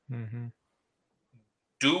 Mm-hmm.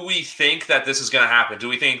 Do we think that this is going to happen? Do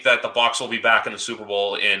we think that the Bucs will be back in the Super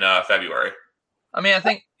Bowl in February? I mean, I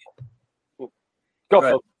think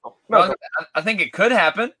I think it could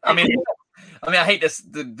happen. I mean, I hate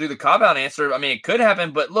to do the cop-out answer. I mean, it could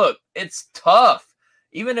happen, but look, it's tough.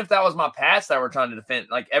 Even if that was my past that we're trying to defend,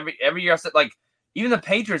 like every year I said, like even the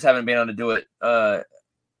Patriots haven't been able to do it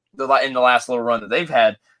in the last little run that they've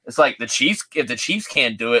had. It's like the Chiefs. If the Chiefs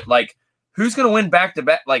can't do it, like who's going to win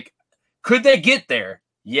back-to-back? Like, could they get there?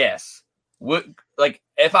 Yes. Like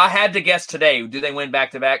if I had to guess today, do they win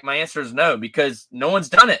back-to-back? My answer is no, because no one's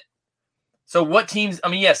done it. So what teams? I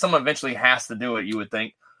mean, yeah, someone eventually has to do it. You would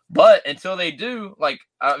think. But until they do, like,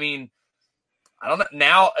 I mean, I don't know.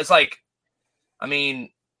 Now it's like, I mean,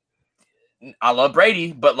 I love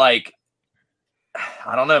Brady, but like,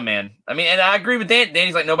 I don't know, man. I mean, and I agree with Dan.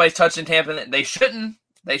 Danny's like, nobody's touching Tampa. They shouldn't.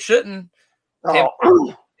 Tampa,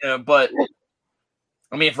 but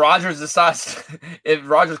I mean, if Rodgers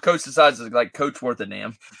coach decides to like coach worth a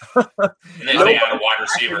damn, and then they add a wide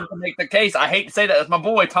receiver. Make the case. I hate to say that. It's my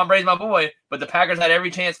boy. Tom Brady's my boy, but the Packers had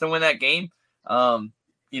every chance to win that game.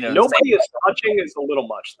 Nobody is touching is a little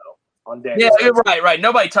much though on Danny. Yeah, you're right.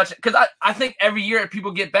 Nobody touching because I think every year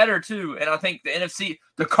people get better too, and I think the NFC,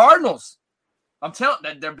 the Cardinals. I'm telling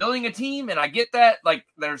that they're building a team, and I get that. Like,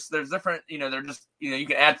 there's different, they're just, you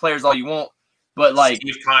can add players all you want, but like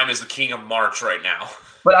Steve Keim is the king of March right now.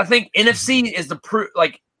 But I think NFC is the proof.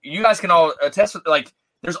 Like, you guys can all attest with. Like,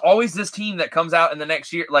 there's always this team that comes out in the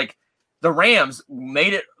next year. Like, the Rams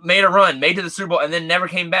made a run, made to the Super Bowl, and then never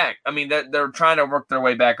came back. I mean, they're trying to work their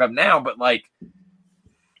way back up now, but like,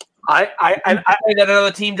 I say that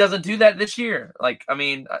another team doesn't do that this year. Like, I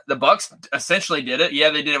mean, the Bucs essentially did it. Yeah,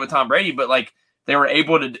 they did it with Tom Brady, but like. They were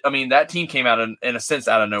able to. I mean, that team came out in a sense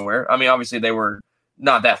out of nowhere. I mean, obviously they were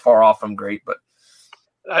not that far off from great, but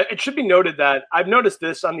it should be noted that I've noticed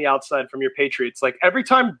this on the outside from your Patriots. Like every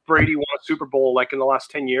time Brady won a Super Bowl, like in the last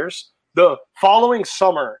 10 years, the following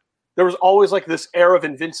summer there was always like this air of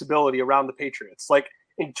invincibility around the Patriots. Like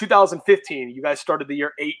in 2015, you guys started the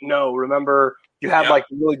year 8-0. Remember, you had like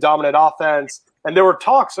a really dominant offense, and there were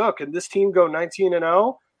talks. Oh, can this team go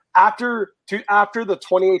 19-0? After the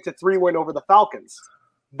 28-3 win over the Falcons,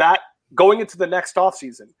 that going into the next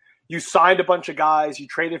offseason, you signed a bunch of guys, you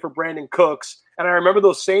traded for Brandon Cooks, and I remember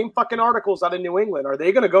those same fucking articles out of New England. Are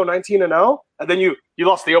they going to go 19-0? And then you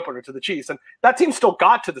lost the opener to the Chiefs, and that team still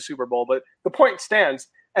got to the Super Bowl, but the point stands.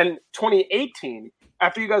 And 2018,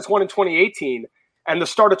 after you guys won in 2018, and the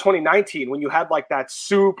start of 2019, when you had like that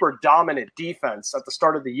super dominant defense at the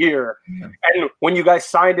start of the year, and when you guys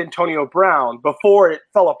signed Antonio Brown before it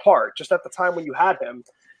fell apart, just at the time when you had him,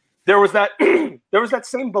 there was that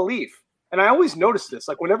same belief. And I always notice this,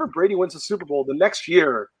 like whenever Brady wins a Super Bowl, the next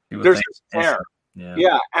year there's this air.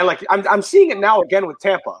 Yeah, and like I'm seeing it now again with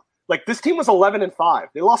Tampa. Like this team was 11-5.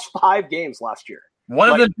 They lost 5 games last year. One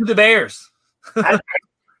of them to the Bears.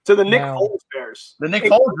 To the Nick Foles Bears. The Nick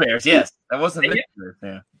Foles Bears, yes. That wasn't the Bears.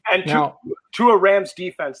 Yeah. And to a Rams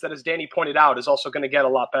defense that, as Danny pointed out, is also going to get a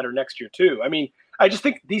lot better next year too. I mean, I just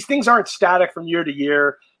think these things aren't static from year to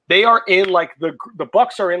year. They are in like the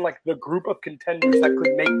Bucs are in like the group of contenders that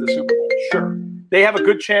could make the Super Bowl. Sure, they have a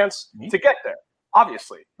good chance to get there,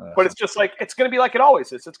 obviously. But it's just like it's going to be like it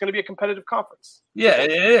always is. It's going to be a competitive conference. Yeah,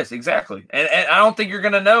 it is exactly. And I don't think you're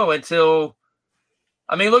going to know until.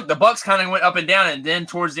 I mean, look, the Bucs kind of went up and down, and then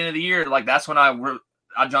towards the end of the year, like that's when I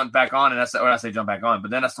jumped back on, and that's when I say jump back on.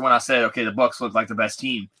 But then that's when I said, okay, the Bucs look like the best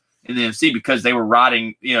team in the NFC because they were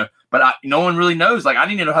riding, But no one really knows. Like I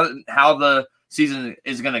need to know how the season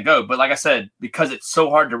is going to go. But like I said, because it's so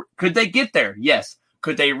hard to, could they get there? Yes.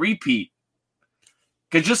 Could they repeat?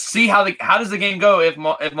 Could just see how does the game go if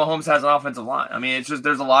Mahomes has an offensive line? I mean, it's just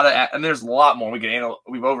there's a lot more we can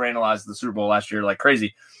we've overanalyzed the Super Bowl last year like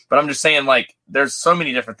crazy. But I'm just saying, like, there's so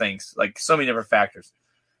many different things, like so many different factors.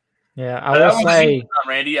 Yeah, I will say,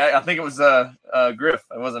 Randy, I think it was Griff.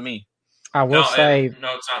 It wasn't me. I will say,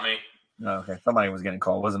 no, it's not me. No, okay, somebody was getting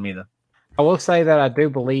called. It wasn't me though. I will say that I do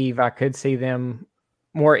believe I could see them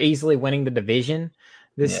more easily winning the division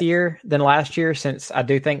this year than last year, since I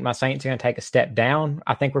do think my Saints are going to take a step down.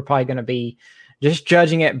 I think we're probably going to be just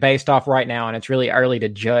judging it based off right now, and it's really early to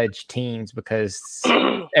judge teams because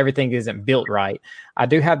everything isn't built right. I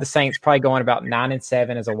do have the Saints probably going about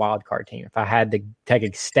 9-7 as a wild card team if I had to take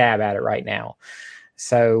a stab at it right now.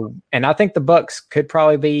 So, and I think the Bucs could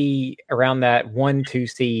probably be around that 1-2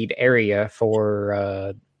 seed area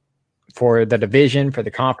for the division, for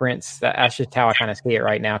the conference. That's just how I kind of see it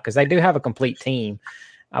right now, because they do have a complete team,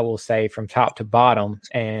 I will say, from top to bottom,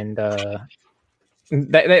 and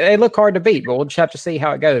they look hard to beat, but we'll just have to see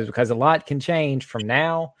how it goes, because a lot can change from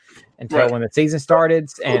now until when the season started,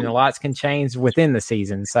 and a lot can change within the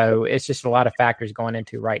season. So it's just a lot of factors going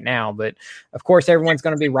into right now. But of course, everyone's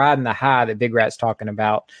going to be riding the high that Big Rat's talking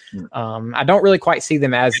about. I don't really quite see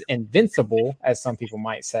them as invincible as some people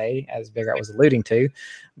might say, as Big Rat was alluding to,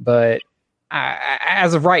 but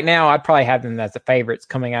as of right now, I'd probably have them as the favorites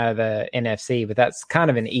coming out of the NFC, but that's kind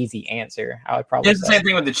of an easy answer. I would probably. It's the same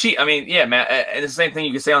thing with the Chiefs. I mean, yeah, Matt, and it's the same thing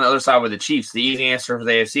you can say on the other side with the Chiefs. The easy answer for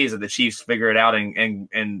the AFC is that the Chiefs figure it out,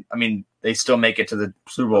 and I mean, they still make it to the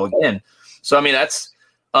Super Bowl again. So I mean, that's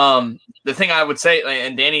the thing I would say.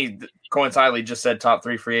 And Danny coincidentally just said top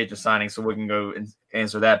 3 free agent signings, so we can go and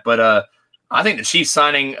answer that. But I think the Chiefs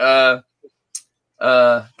signing Joe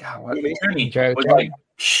was like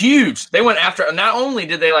huge. They went after. Not only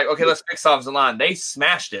did they let's fix the offensive line, they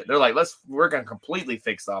smashed it. They're like, we're going to completely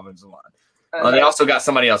fix the offensive line. They also got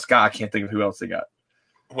somebody else. God, I can't think of who else they got.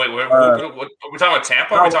 Wait, we're talking about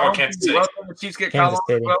Tampa? Or are we talking about Kansas City? The Chiefs get Kyle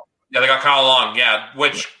Long. Well? Yeah, they got Kyle Long. Yeah,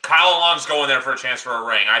 which Kyle Long's going there for a chance for a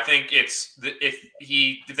ring. I think I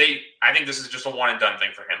think this is just a one and done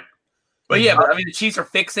thing for him. But yeah, I mean, the Chiefs are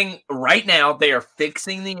fixing right now. They are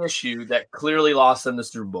fixing the issue that clearly lost them the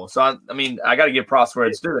Super Bowl. So I mean, I got to give props where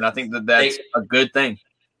it's due, and I think that's a good thing.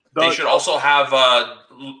 They should also have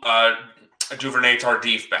Duvernay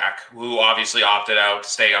Tardif back, who obviously opted out to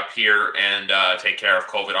stay up here and take care of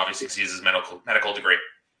COVID. Obviously, because he has his medical degree.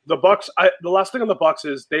 The Bucs. The last thing on the Bucs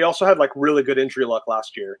is they also had really good injury luck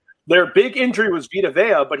last year. Their big injury was Vita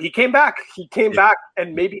Vea, but he came back. He came back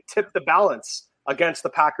and maybe tipped the balance against the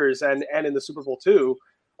Packers and in the Super Bowl too,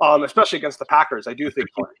 especially against the Packers. I do think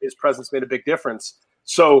his presence made a big difference.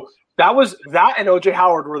 So that and OJ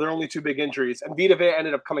Howard were their only 2 big injuries, and Vita Vea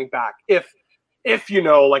ended up coming back. If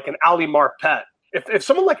like an Ali Marpet, if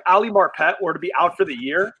someone like Ali Marpet were to be out for the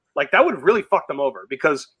year, that would really fuck them over,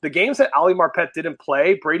 because the games that Ali Marpet didn't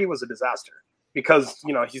play, Brady was a disaster, because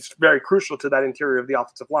he's very crucial to that interior of the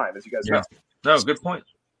offensive line, as you guys know. No, good point.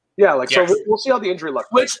 Yeah, so we'll see how the injury luck.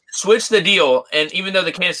 Switch the deal, and even though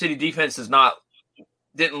the Kansas City defense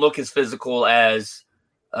didn't look as physical as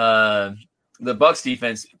the Bucs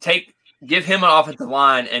defense, give him an offensive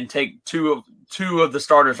line and take two of the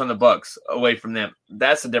starters from the Bucs away from them.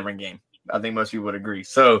 That's a different game. I think most people would agree.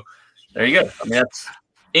 So there you go. I mean, that's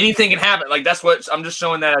anything can happen. That's what I'm just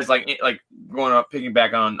showing that as going up, picking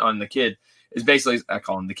back on the kid is basically. I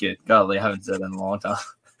call him the kid. Golly, I haven't said that in a long time.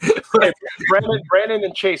 Brandon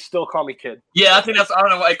and Chase still call me kid. Yeah, I think that's. I don't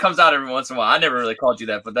know. It comes out every once in a while. I never really called you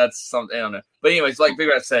that, but that's something. I don't know. But anyways, like Big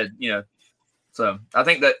Rat said, So I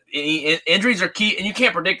think that injuries are key, and you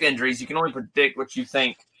can't predict injuries. You can only predict what you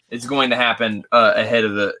think is going to happen ahead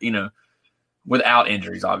of the without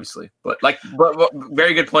injuries, obviously. But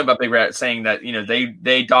very good point by Big Rat saying that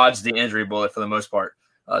they dodged the injury bullet for the most part.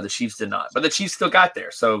 The Chiefs did not, but the Chiefs still got there.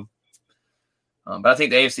 So But I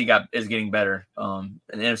think the AFC is getting better, and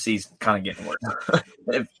the NFC is kind of getting worse.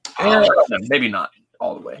 Maybe not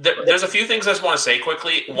all the way. There's a few things I just want to say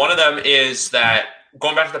quickly. One of them is that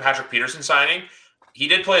going back to the Patrick Peterson signing, he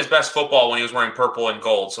did play his best football when he was wearing purple and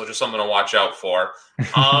gold, so just something to watch out for.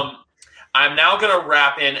 I'm now going to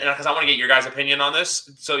wrap in, because I want to get your guys' opinion on this.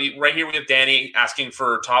 So right here we have Danny asking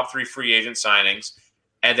for top 3 free agent signings,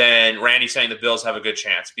 and then Randy saying the Bills have a good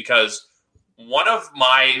chance. Because one of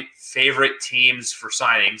my favorite teams for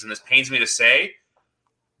signings, and this pains me to say,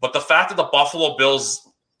 but the fact that the Buffalo Bills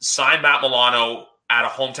signed Matt Milano at a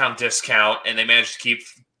hometown discount, and they managed to keep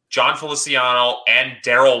John Feliciano and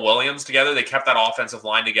Darrell Williams together, they kept that offensive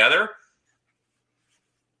line together.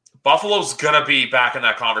 Buffalo's going to be back in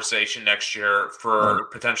that conversation next year for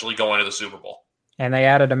potentially going to the Super Bowl. And they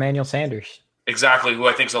added Emmanuel Sanders. Exactly, who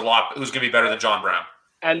I think is who's going to be better than John Brown.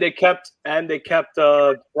 And they kept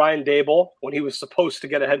Brian Dable when he was supposed to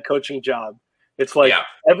get a head coaching job. It's like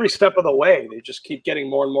every step of the way, they just keep getting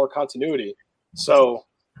more and more continuity. So,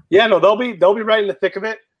 they'll be right in the thick of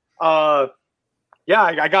it. I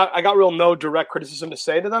got real no direct criticism to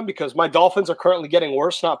say to them because my Dolphins are currently getting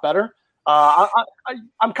worse, not better.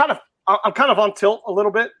 I'm kind of on tilt a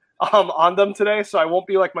little bit on them today, so I won't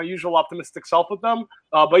be like my usual optimistic self with them.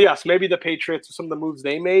 But yes, maybe the Patriots with some of the moves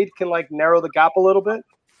they made can like narrow the gap a little bit.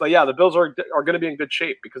 But yeah, the Bills are going to be in good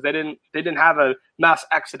shape because they didn't have a mass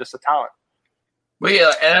exodus of talent. Well,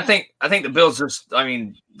 yeah, and I think the Bills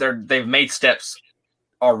they've made steps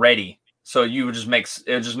already, so it would just make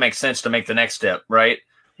sense to make the next step, right?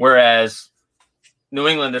 Whereas New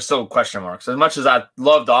England, there's still question marks. As much as I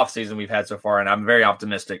love the offseason we've had so far, and I'm very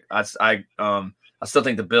optimistic, I still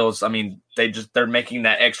think the Bills, they're making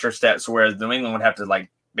that extra steps, whereas New England would have to like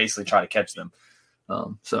basically try to catch them.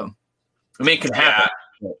 It could happen.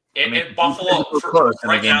 In Buffalo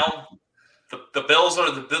right now, the Bills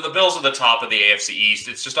are the Bills are the top of the AFC East.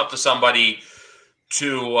 It's just up to somebody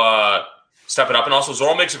to step it up. And also,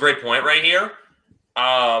 Zorro makes a great point right here.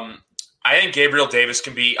 I think Gabriel Davis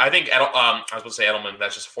can be. I think I was going to say Edelman.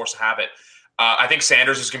 That's just a force of habit. I think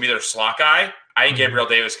Sanders is going to be their slot guy. I think Gabriel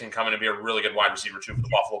Davis can come in and be a really good wide receiver too for the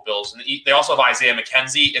Buffalo Bills. And they also have Isaiah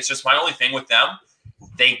McKenzie. It's just my only thing with them.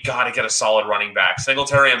 They got to get a solid running back.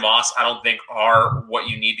 Singletary and Moss, I don't think are what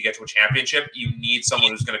you need to get to a championship. You need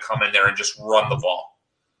someone who's going to come in there and just run the ball.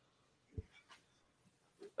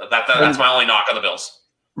 That's my only knock on the Bills.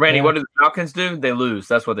 Randy, what do the Falcons do? They lose.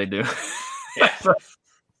 That's what they do. Yeah.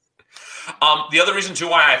 The other reason, too,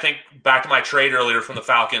 why I think back to my trade earlier from the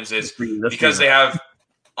Falcons is because they have,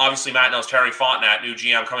 obviously, Matt knows Terry Fontenot, new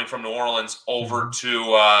GM coming from New Orleans, over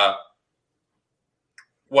to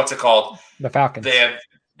what's it called? The Falcons. They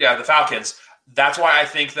have, the Falcons. That's why I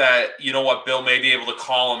think that, Bill may be able to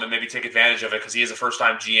call him and maybe take advantage of it because he is a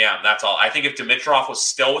first-time GM. That's all. I think if Dimitroff was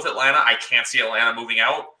still with Atlanta, I can't see Atlanta moving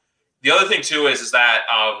out. The other thing, too, is that,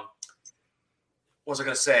 what was I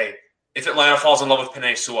going to say? If Atlanta falls in love with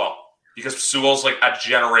Penei Sewell, because Sewell's like a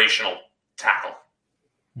generational tackle.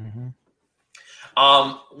 Mm-hmm.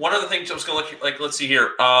 One other thing I was going to look let's see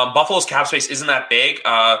here. Buffalo's cap space isn't that big.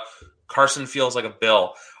 Carson feels like a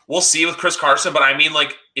Bill. We'll see with Chris Carson, but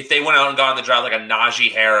if they went out and got in the draft like a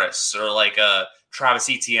Najee Harris or like a Travis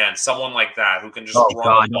Etienne, someone like that who can just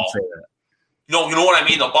run the ball. No, you know what I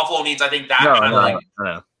mean? The Buffalo needs, I think, that kind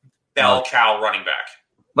of bell cow running back.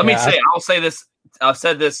 Let me say, I'll say this. I've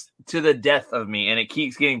said this to the death of me, and it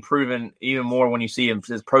keeps getting proven even more when you see him.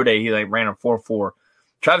 His pro day, he ran a 4.4.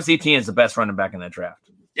 Travis Etienne is the best running back in that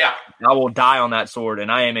draft. Yeah. I will die on that sword,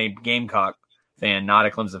 and I am a Gamecock fan, not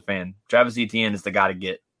a Clemson fan. Travis Etienne is the guy to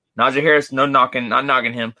get. Najee Harris, not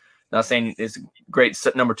knocking him. Not saying it's a great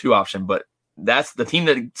number 2 option, but that's the team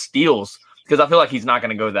that steals because I feel like he's not going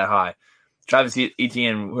to go that high. Travis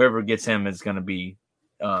Etienne, whoever gets him is going to be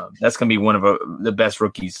that's going to be one of the best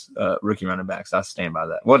rookie running backs. I stand by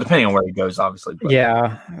that. Well, depending on where he goes, obviously. But.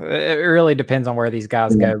 Yeah, it really depends on where these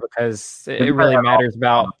guys go because it really matters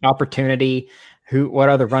about opportunity, what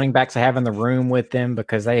other running backs I have in the room with them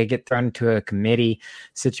because they get thrown into a committee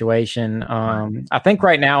situation. I think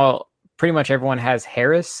right now pretty much everyone has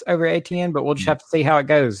Harris over Etienne, but we'll just have to see how it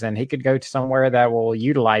goes. And he could go to somewhere that will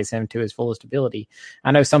utilize him to his fullest ability.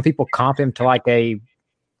 I know some people comp him to like a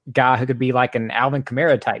guy who could be like an Alvin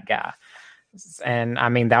Kamara type guy. And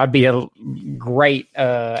that would be a great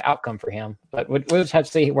outcome for him, but we'll just have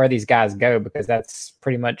to see where these guys go because that's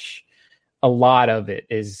pretty much a lot of it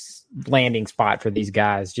is landing spot for these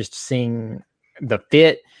guys, just seeing the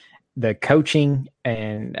fit, the coaching,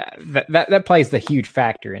 and that plays the huge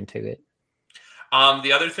factor into it.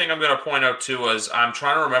 The other thing I'm going to point out too is I'm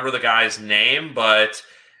trying to remember the guy's name, but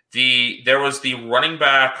There was the running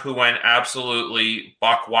back who went absolutely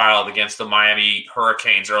buck wild against the Miami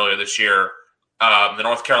Hurricanes earlier this year. The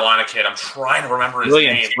North Carolina kid. I'm trying to remember his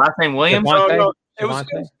name. Last name Williams? No, it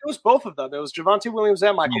was both of them. It was Javonte Williams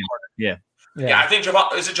and Michael Carter. Yeah, I think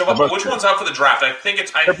Javonte. Is it Javonte? Which one's out for the draft? I think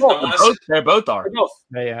it's. They both are. They're both.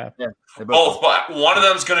 They both, but one of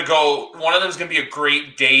them's going to go. One of them's going to be a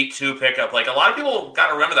great day 2 pickup. Like a lot of people got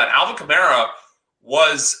to remember that Alvin Kamara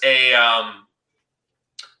was a. Alvin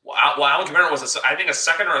Kamara was I think a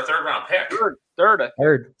 2nd or a 3rd round pick. Third.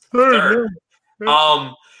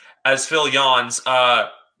 As Phil yawns.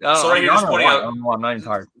 So right here, just pointing out. I'm not even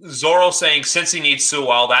tired. Zorro saying Cincy needs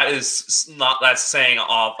Sewell. That's saying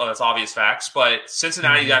that's obvious facts. But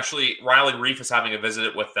Cincinnati actually, Riley Reef is having a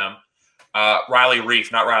visit with them. Riley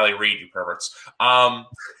Reef, not Riley Reed, you perverts. I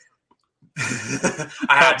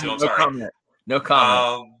had to. I'm sorry. No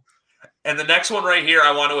comment. And the next one right here,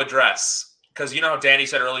 I want to address because you know how Danny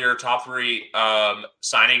said earlier, top 3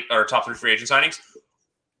 top 3 free agent signings.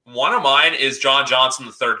 One of mine is John Johnson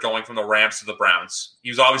III going from the Rams to the Browns. He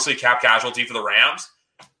was obviously a cap casualty for the Rams.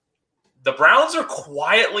 The Browns are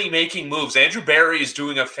quietly making moves. Andrew Berry is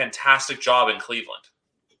doing a fantastic job in Cleveland.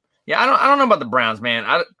 Yeah, I don't know about the Browns, man.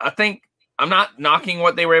 I think I'm not knocking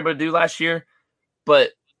what they were able to do last year,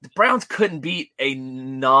 but the Browns couldn't beat a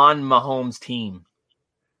non-Mahomes team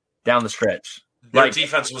down the stretch. Their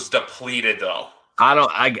defense was depleted, though.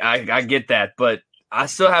 I get that, but I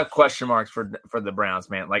still have question marks for the Browns,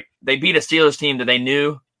 man. Like they beat a Steelers team that they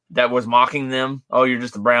knew that was mocking them. Oh, you're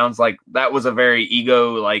just the Browns. Like that was a very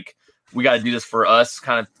ego, like we got to do this for us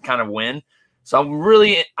kind of win. So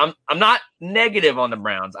I'm not negative on the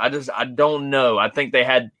Browns. I don't know. I think they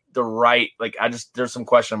had the right, like there's some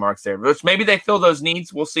question marks there. Which maybe they fill those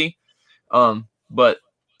needs. We'll see. But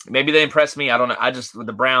maybe they impressed me. I don't know. With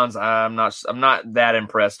the Browns, I'm not that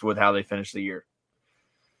impressed with how they finished the year.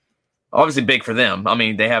 Obviously, big for them. I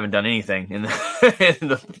mean, they haven't done anything in this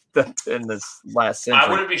last century. I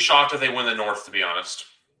wouldn't be shocked if they win the North, to be honest.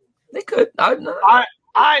 They could. I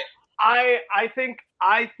think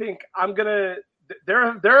I'm gonna.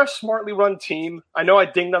 They're a smartly run team. I know I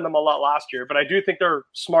dinged on them a lot last year, but I do think they're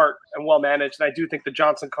smart and well managed, and I do think the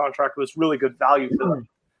Johnson contract was really good value for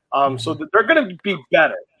them. So they're going to be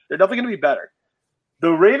better. They're definitely going to be better.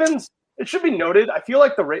 The Ravens. It should be noted. I feel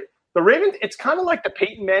like the Ravens, it's kind of like the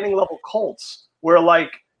Peyton Manning level Colts, where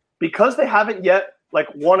because they haven't yet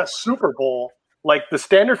won a Super Bowl, the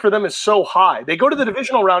standard for them is so high. They go to the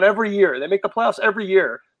divisional round every year. They make the playoffs every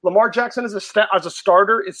year. Lamar Jackson as a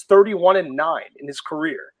starter is 31-9 in his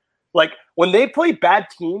career. When they play bad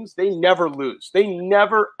teams, they never lose. They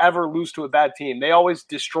never ever lose to a bad team. They always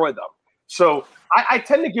destroy them. So I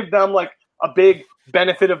tend to give them a big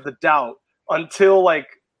benefit of the doubt until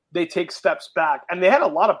they take steps back, and they had a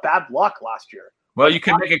lot of bad luck last year. Well, you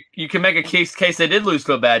can make a case they did lose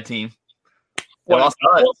to a bad team. They lost to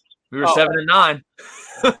us. We were 7-9.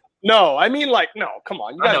 No, I mean no. Come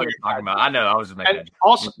on, I know what you're talking about. I know. I was just making. And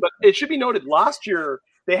also, but it should be noted, last year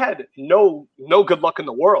they had no good luck in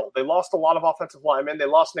the world. They lost a lot of offensive linemen. They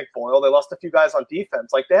lost Nick Boyle. They lost a few guys on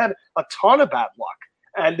defense. They had a ton of bad luck,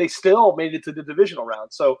 and they still made it to the divisional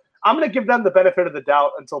round. So I'm going to give them the benefit of the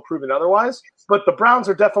doubt until proven otherwise. But the Browns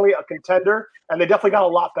are definitely a contender, and they definitely got a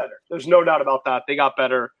lot better. There's no doubt about that. They got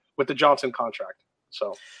better with the Johnson contract.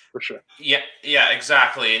 So, for sure. Yeah,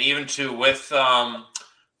 exactly. And even too with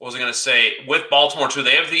what was I going to say? With Baltimore too,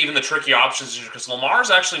 they have even the tricky options because Lamar's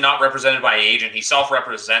actually not represented by an agent. He's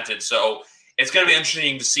self-represented. So it's going to be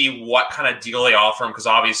interesting to see what kind of deal they offer him because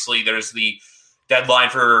obviously there's the deadline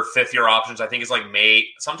for 5th-year options. I think it's May,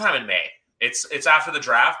 sometime in May. It's after the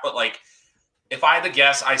draft, but if I had to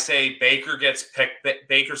guess, I say Baker gets picked.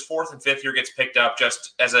 Baker's 4th and 5th year gets picked up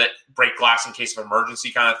just as a break glass in case of emergency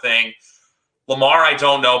kind of thing. Lamar, I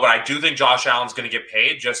don't know, but I do think Josh Allen's going to get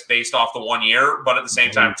paid just based off the 1 year. But at the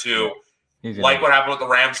same time, too, what happened with the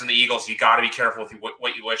Rams and the Eagles, you got to be careful with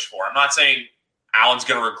what you wish for. I'm not saying Allen's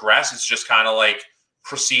going to regress. It's just kind of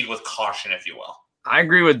proceed with caution, if you will. I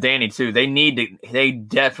agree with Danny too. They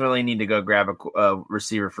definitely need to go grab a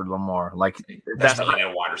receiver for Lamar. Definitely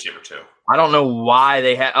a wide receiver too. I don't know why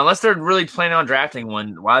they have, unless they're really planning on drafting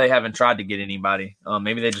one. Why they haven't tried to get anybody?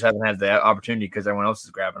 Maybe they just haven't had the opportunity because everyone else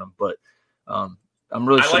is grabbing them. But I'm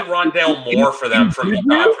really. I like Rondale Moore for them from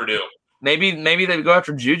Purdue. Maybe they go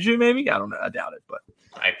after Juju. Maybe I don't know. I doubt it, but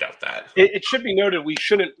I doubt that. It should be noted we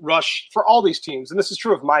shouldn't rush for all these teams, and this is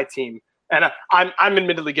true of my team. And I'm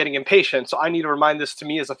admittedly getting impatient, so I need to remind this to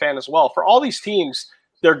me as a fan as well. For all these teams,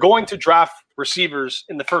 they're going to draft receivers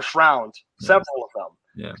in the first round, several of them.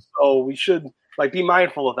 Yeah. So we should be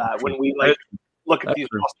mindful of that when we look at these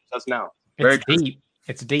rosters as now. It's deep.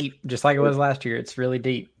 It's deep, just like it was last year. It's really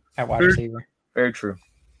deep. at wide receiver. Very true.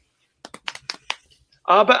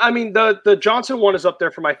 But I mean, the Johnson one is up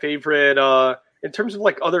there for my favorite. In terms of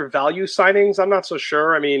like other value signings, I'm not so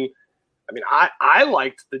sure. I mean, I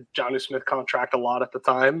liked the Jonnu Smith contract a lot at the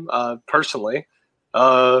time, personally.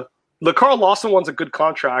 The Carl Lawson one's a good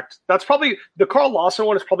contract. The Carl Lawson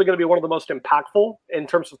one is probably going to be one of the most impactful in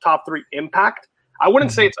terms of top 3 impact. I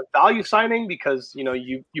wouldn't say it's a value signing because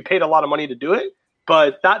you paid a lot of money to do it,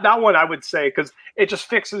 but that one I would say because it just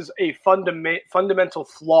fixes a fundamental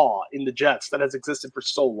flaw in the Jets that has existed for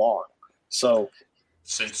so long. So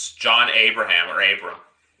since John Abraham or Abram.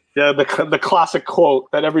 Yeah, the classic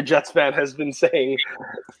quote that every Jets fan has been saying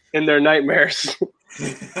in their nightmares.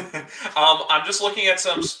 I'm just looking at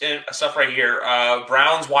some stuff right here.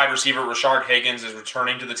 Browns wide receiver Rashard Higgins is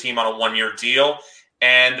returning to the team on a 1-year deal.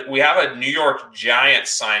 And we have a New York Giants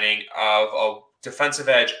signing of a defensive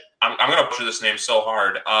edge. I'm going to butcher this name so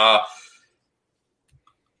hard.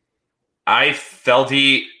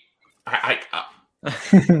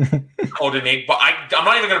 Odenigbo, but I'm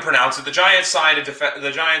not even going to pronounce it. The Giants signed a defensive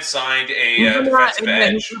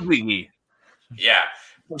edge. Yeah,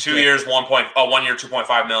 2 years, 1 year,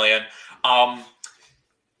 $2.5 million.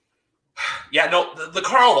 The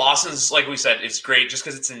Carl Lawson's, like we said, is great just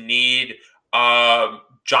because it's a need.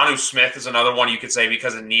 Jonnu Smith is another one you could say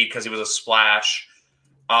because of need, because he was a splash.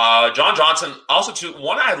 John Johnson, also too,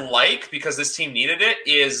 one I like because this team needed it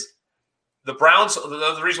is the Browns.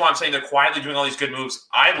 The reason why I'm saying they're quietly doing all these good moves,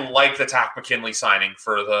 I like the Takk McKinley signing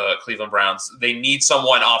for the Cleveland Browns. They need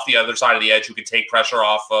someone off the other side of the edge who can take pressure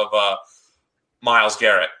off of Myles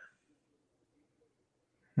Garrett.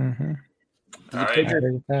 Mm-hmm. All right.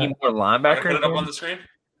 Need more linebackers. Put it up on the screen.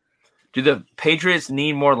 Do the Patriots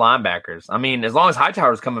need more linebackers? I mean, as long as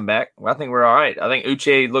Hightower's coming back, I think we're all right. I think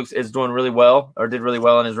Uche is doing really well, or did really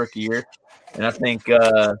well in his rookie year, and I think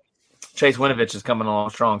Chase Winovich is coming along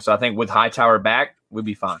strong. So I think with Hightower back, we'd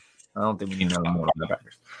be fine. I don't think we need no more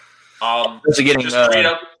linebackers.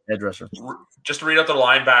 Edge rusher. Just to read out the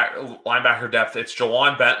linebacker depth, it's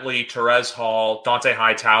Jawan Bentley, Terez Hall, Dante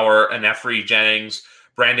Hightower, Anefri Jennings,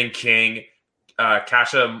 Brandon King,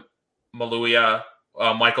 Kasha Maluia,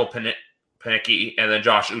 Michael Panicki, and then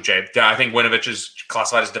Josh Uche. I think Winovich is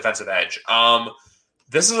classified as defensive edge.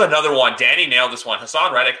 This is another one. Danny nailed this one.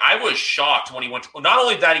 Hassan Reddick, I was shocked when he went – not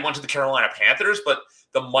only that he went to the Carolina Panthers, but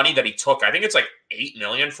the money that he took. I think it's like $8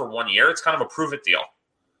 million for 1 year. It's kind of a prove-it deal.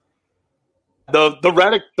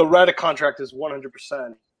 The Reddick contract is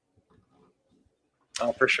 100%.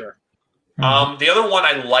 For sure. The other one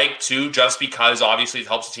I like too, just because obviously it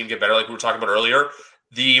helps the team get better, like we were talking about earlier,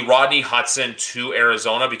 the Rodney Hudson to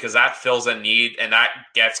Arizona, because that fills a need and that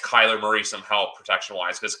gets Kyler Murray some help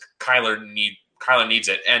protection-wise because Kyler needs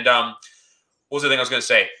it. And what was the thing I was going to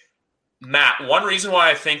say? Matt, one reason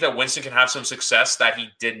why I think that Winston can have some success that he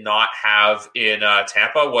did not have in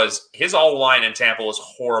Tampa was his all-line in Tampa was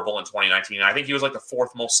horrible in 2019. I think he was like the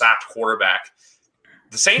 4th most sacked quarterback.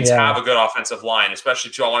 The Saints have a good offensive line,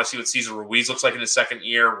 especially too. I want to see what Cesar Ruiz looks like in his second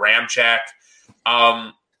year. Ramczyk,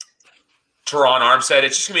 Teron Armstead.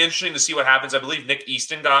 It's just going to be interesting to see what happens. I believe Nick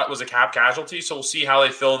Easton was a cap casualty, so we'll see how they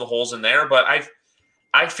fill in the holes in there. But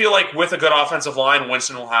I feel like with a good offensive line,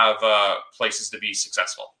 Winston will have places to be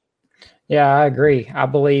successful. Yeah, I agree. I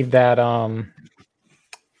believe that the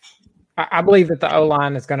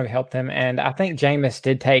O-line is going to help them, and I think Jameis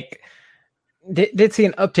did see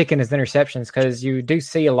an uptick in his interceptions because you do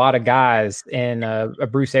see a lot of guys in a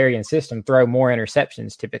Bruce Arians system throw more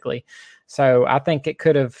interceptions typically. So I think it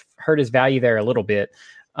could have hurt his value there a little bit.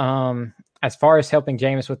 As far as helping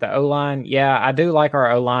Jameis with the O-line, yeah, I do like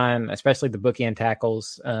our O-line, especially the bookend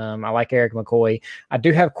tackles. I like Eric McCoy. I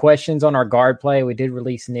do have questions on our guard play. We did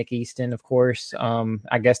release Nick Easton, of course.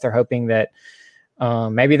 I guess they're hoping that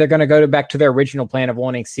maybe they're going to go back to their original plan of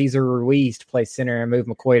wanting Cesar Ruiz to play center and move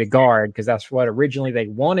McCoy to guard because that's what originally they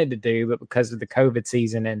wanted to do, but because of the COVID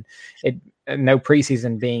season and no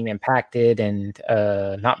preseason being impacted and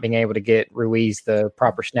not being able to get Ruiz the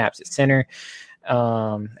proper snaps at center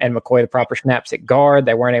and McCoy the proper snaps at guard,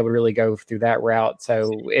 they weren't able to really go through that route.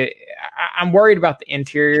 So I'm worried about the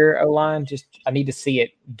interior O-line. Just I need to see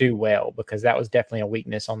it do well because that was definitely a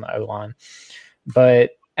weakness on the O-line.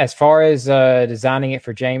 But as far as designing it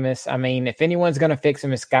for Jameis, I mean, if anyone's going to fix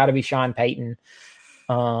him, it's got to be Sean Payton.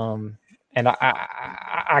 And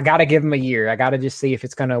I got to give him a year. I got to just see if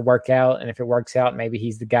it's going to work out. And if it works out, maybe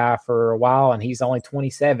he's the guy for a while. And he's only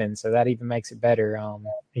 27, so that even makes it better. A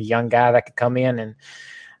young guy that could come in and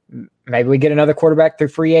maybe we get another quarterback through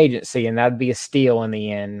free agency, and that'd be a steal in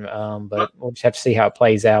the end. But we'll just have to see how it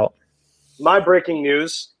plays out. My breaking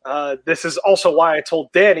news, this is also why I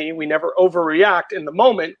told Danny we never overreact in the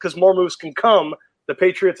moment because more moves can come the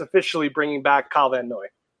Patriots officially bringing back Kyle Van Noy.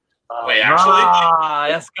 Wait,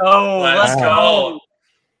 actually? Let's go. Let's go.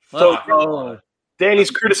 Let's go.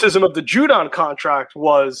 Danny's criticism of the Judon contract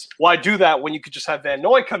was, why do that when you could just have Van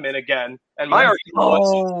Noy come in again? And my argument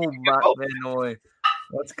was, Van Noy.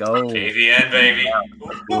 Let's go. KVN, baby.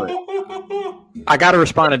 I got to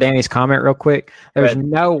respond to Danny's comment real quick. There's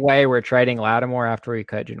no way we're trading Lattimore after we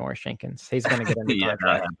cut Janoris Jenkins. He's going to get a new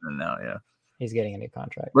contract. He's getting a new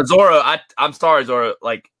contract. But Zora, I'm sorry, Zora.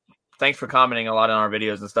 Like, thanks for commenting a lot on our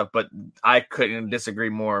videos and stuff, but I couldn't disagree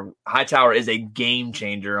more. Hightower is a game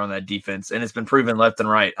changer on that defense, and it's been proven left and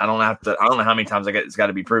right. I don't know how many times it's got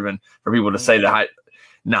to be proven for people to say that.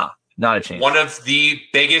 Not a chance. One of the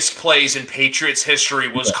biggest plays in Patriots history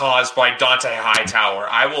was caused by Dante Hightower.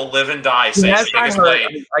 I will live and die saying the biggest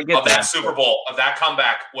play of that Super Bowl, of that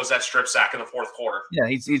comeback, was that strip sack in the fourth quarter. Yeah,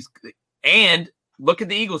 he's and look at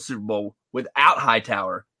the Eagles Super Bowl without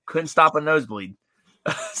Hightower. Couldn't stop a nosebleed.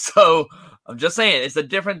 So I'm just saying, it's a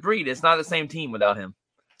different breed. It's not the same team without him.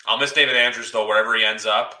 I'll miss David Andrews, though, wherever he ends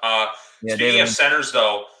up. Speaking of centers,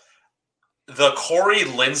 though, the Corey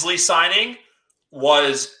Linsley signing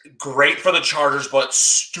was great for the Chargers, but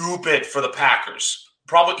stupid for the Packers.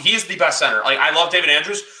 Probably he's the best center. Like, I love David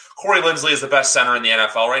Andrews. Corey Linsley is the best center in the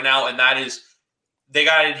NFL right now, and that is they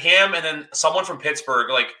got him and then someone from Pittsburgh.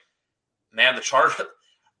 Like, man, the Chargers.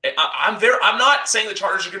 I'm not saying the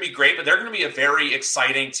Chargers are going to be great, but they're going to be a very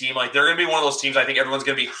exciting team. Like, they're going to be one of those teams I think everyone's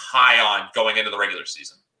going to be high on going into the regular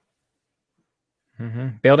season. Mm-hmm.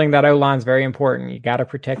 Building that O-line is very important. You got to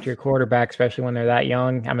protect your quarterback, especially when they're that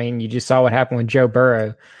young. I mean, you just saw what happened with Joe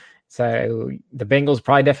Burrow. So the Bengals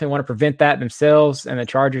probably definitely want to prevent that themselves, and the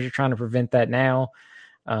Chargers are trying to prevent that now.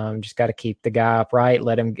 Just got to keep the guy upright,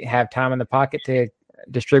 let him have time in the pocket to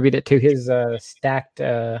distribute it to his stacked,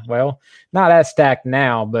 not as stacked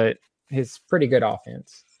now, but his pretty good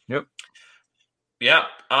offense. Yep. Yeah.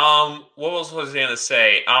 What else was I going to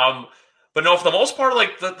say? But no, for the most part,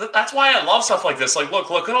 like that's why I love stuff like this. Like,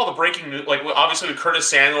 look at all the breaking news. Like, obviously with Curtis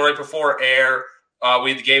Samuel right before air,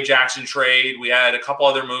 we had the Gabe Jackson trade. We had a couple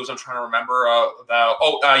other moves I'm trying to remember about.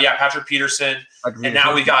 Patrick Peterson. And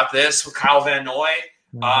now we got this with Kyle Van Noy.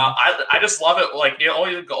 Mm-hmm. I just love it. Like, it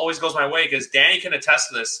always goes my way because Danny can attest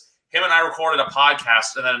to this. Him and I recorded a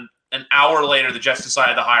podcast, and then an hour later, the Jets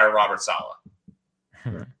decided to hire Robert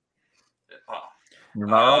Saleh.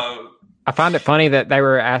 I find it funny that they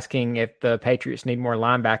were asking if the Patriots need more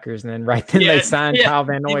linebackers, and then right then they signed Kyle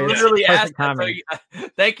Van Noy. Literally asked that, so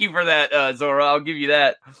thank you for that, Zora. I'll give you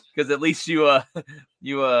that because at least you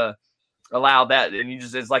allowed that, and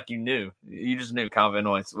it's like you just knew Kyle Van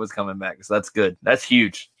Noy was coming back, so that's good. That's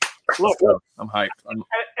huge. Look, I'm hyped.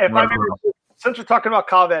 Since we're talking about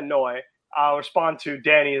Kyle Van Noy, I'll respond to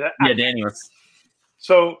Danny. Danny was.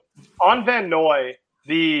 So on Van Noy,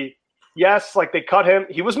 like they cut him.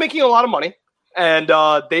 He was making a lot of money, and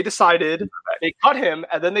they decided they cut him,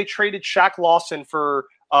 and then they traded Shaq Lawson for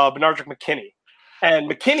Benardrick McKinney. And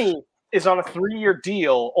McKinney is on a 3-year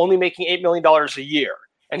deal, only making $8 million a year,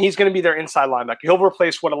 and he's going to be their inside linebacker. He'll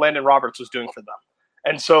replace what Landon Roberts was doing for them.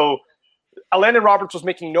 And so Landon Roberts was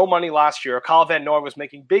making no money last year. Kyle Van Noy was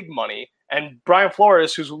making big money, and Brian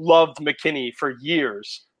Flores, who's loved McKinney for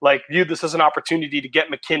years, like viewed this as an opportunity to get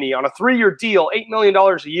McKinney on a 3-year deal, $8 million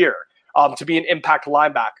a year. To be an impact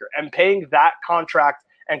linebacker, and paying that contract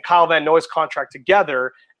and Kyle Van Noy's contract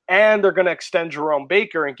together, and they're going to extend Jerome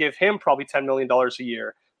Baker and give him probably $10 million a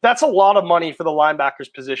year. That's a lot of money for the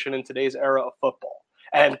linebackers position in today's era of football.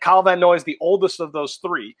 And Kyle Van Noy is the oldest of those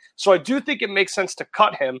three. So I do think it makes sense to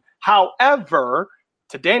cut him. However,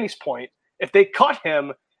 to Danny's point, if they cut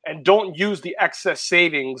him and don't use the excess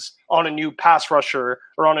savings on a new pass rusher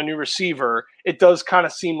or on a new receiver, it does kind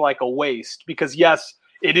of seem like a waste because, yes,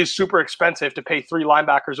 it is super expensive to pay 3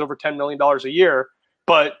 linebackers over $10 million a year,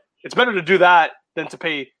 but it's better to do that than to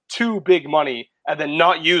pay 2 big money and then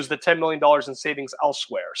not use the $10 million in savings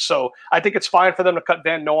elsewhere. So I think it's fine for them to cut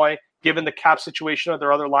Van Noy given the cap situation of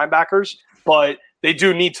their other linebackers, but they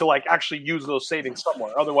do need to actually use those savings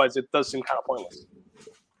somewhere. Otherwise, it does seem kind of pointless.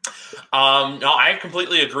 No, I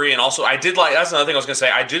completely agree. And also, that's another thing I was going to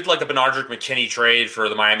say. I did like the Benardrick McKinney trade for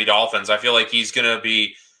the Miami Dolphins. I feel like he's going to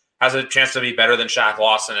has a chance to be better than Shaq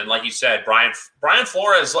Lawson. And like you said, Brian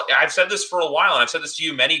Flores, I've said this for a while, and I've said this to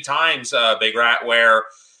you many times, Big Rat, where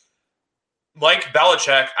like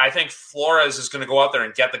Belichick, I think Flores is going to go out there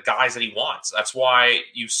and get the guys that he wants. That's why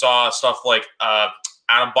you saw stuff like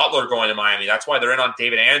Adam Butler going to Miami. That's why they're in on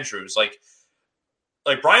David Andrews. Like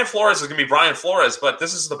Brian Flores is going to be Brian Flores, but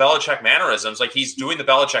this is the Belichick mannerisms. Like, he's doing the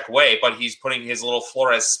Belichick way, but he's putting his little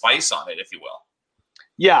Flores spice on it, if you will.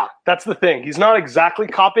 Yeah, that's the thing. He's not exactly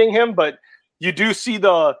copying him, but you do see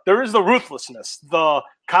there is the ruthlessness. The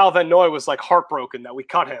Kyle Van Noy was like heartbroken that we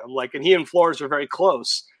cut him. Like, and he and Flores are very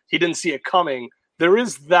close. He didn't see it coming. There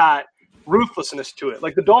is that ruthlessness to it.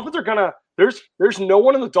 Like the Dolphins are gonna. There's no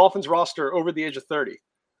one in the Dolphins roster over the age of 30.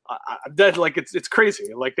 Like it's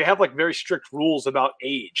crazy. Like they have like very strict rules about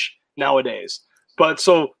age nowadays. But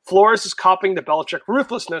so Flores is copying the Belichick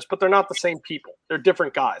ruthlessness, but they're not the same people. They're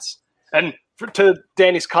different guys. And to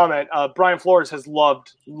Danny's comment, Brian Flores has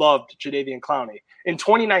loved Jadeveon Clowney. In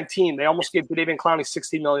 2019, they almost gave Jadeveon Clowney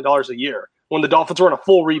 $16 million a year. When the Dolphins were in a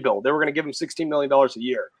full rebuild, they were going to give him $16 million a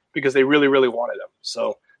year because they really, really wanted him.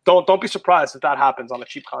 So don't be surprised if that happens on a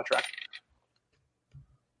cheap contract.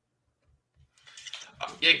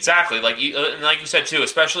 Exactly. Like you said, too,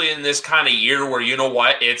 especially in this kind of year where, you know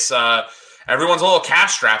what, it's everyone's a little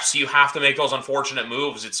cash strapped, so you have to make those unfortunate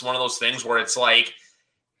moves. It's one of those things where it's like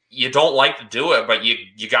you don't like to do it, but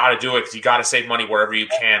you got to do it because you got to save money wherever you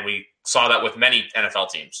can. We saw that with many NFL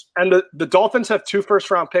teams. And the Dolphins have 2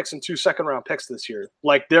 first-round picks and 2 second-round picks this year.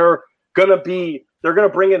 Like they're gonna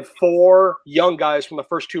bring in 4 young guys from the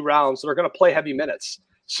first 2 rounds that are gonna play heavy minutes.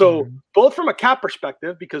 So both from a cap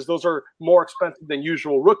perspective, because those are more expensive than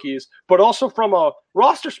usual rookies, but also from a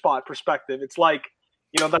roster spot perspective, it's like,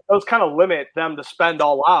 that those kind of limit them to spend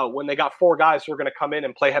all out when they got 4 guys who are going to come in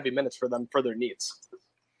and play heavy minutes for them for their needs.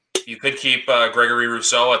 You could keep Gregory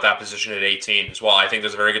Rousseau at that position at 18 as well. I think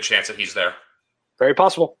there's a very good chance that he's there. Very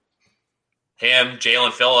possible. Him,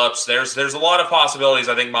 Jalen Phillips. There's a lot of possibilities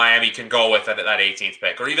I think Miami can go with at that 18th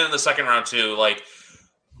pick, or even in the second round too.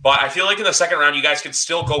 But I feel like in the second round, you guys could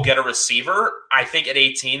still go get a receiver. I think at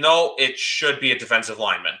 18, though, it should be a defensive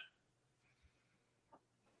lineman.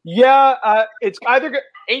 Yeah, it's either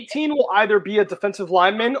 18 will either be a defensive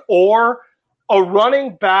lineman or a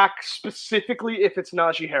running back, specifically if it's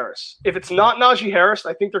Najee Harris. If it's not Najee Harris,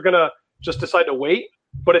 I think they're going to just decide to wait.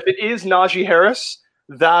 But if it is Najee Harris,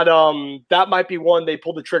 that might be one they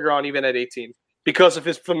pull the trigger on even at 18 because of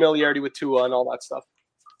his familiarity with Tua and all that stuff.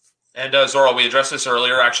 And Zoro, we addressed this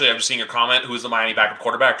earlier. Actually, I'm just seeing your comment. Who's the Miami backup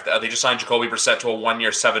quarterback? They just signed Jacoby Brissett to a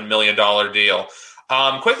 1-year, $7 million deal.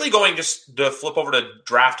 Quickly going just to flip over to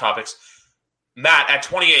draft topics. Matt, at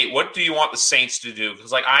 28, what do you want the Saints to do?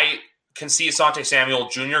 Because I can see Asante Samuel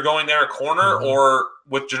Jr. going there at corner, or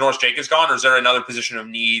with Janoris Jenkins gone, or is there another position of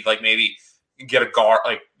need, like maybe get a guard,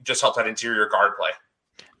 like just help that interior guard play?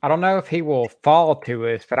 I don't know if he will fall to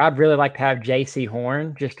us, but I'd really like to have J.C.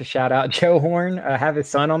 Horn, just to shout out Joe Horn, have his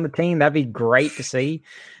son on the team. That'd be great to see,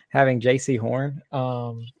 having J.C. Horn,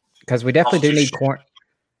 because we definitely do need corner.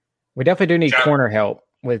 We definitely do need corner help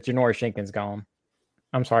with Janoris Jenkins gone.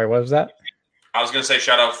 I'm sorry, what was that? I was going to say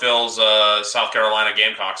shout out Phil's South Carolina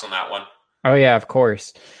Gamecocks on that one. Oh yeah, of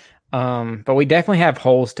course. But we definitely have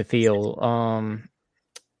holes to fill.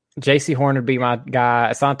 J.C. Horn would be my guy.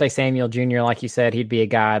 Asante Samuel Jr., like you said, he'd be a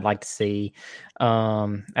guy I'd like to see.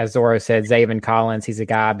 As Zoro said, Zaven Collins, he's a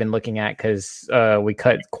guy I've been looking at because we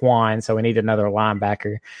cut Quan, so we need another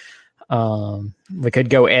linebacker. We could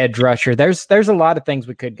go edge rusher. There's a lot of things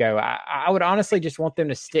we could go. I would honestly just want them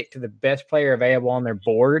to stick to the best player available on their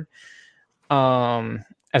board,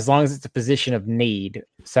 as long as it's a position of need.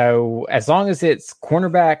 So as long as it's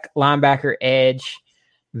cornerback, linebacker, edge,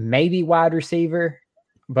 maybe wide receiver,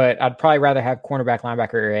 but I'd probably rather have cornerback,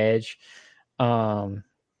 linebacker, or edge.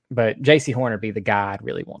 But J.C. Horn would be the guy I'd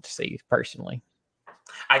really want to see personally.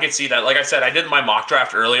 I could see that. Like I said, I did my mock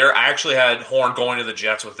draft earlier. I actually had Horn going to the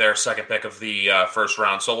Jets with their second pick of the first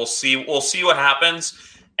round. So we'll see what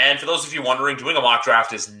happens. And for those of you wondering, doing a mock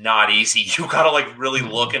draft is not easy. You got to really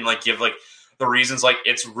look and give the reasons.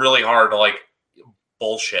 It's really hard to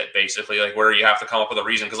bullshit, basically, where you have to come up with a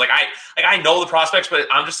reason. Because I know the prospects, but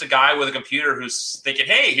I'm just a guy with a computer who's thinking,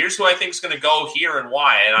 hey, here's who I think is going to go here and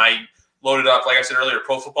why. And I loaded up, like I said earlier,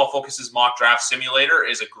 Pro Football Focus's mock draft simulator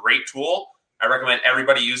is a great tool. I recommend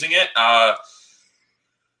everybody using it.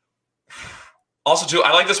 Also, too,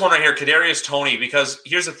 I like this one right here, Kadarius Toney, because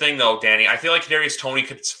here's the thing, though, Danny. I feel like Kadarius Toney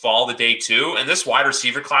could fall the day two. And this wide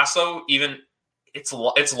receiver class, though, even it's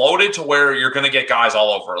loaded to where you're going to get guys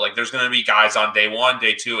all over. There's going to be guys on day 1,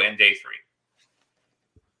 day 2, and day 3.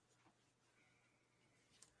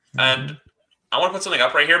 And I want to put something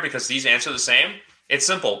up right here because these answer the same. It's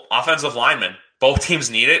simple. Offensive linemen. Both teams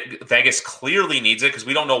need it. Vegas clearly needs it because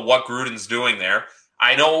we don't know what Gruden's doing there.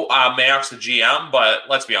 I know Mayock's the GM, but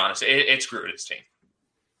let's be honest, it's Gruden's team.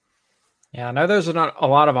 Yeah, I know there's not a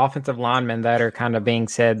lot of offensive linemen that are kind of being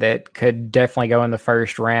said that could definitely go in the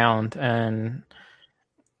first round. And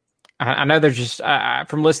I know there's just,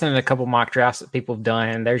 from listening to a couple mock drafts that people have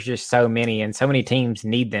done, there's just so many, and so many teams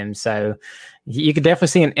need them. So you could definitely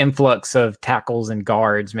see an influx of tackles and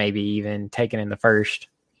guards, maybe even taken in the first.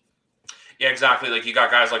 Yeah, exactly. Like you got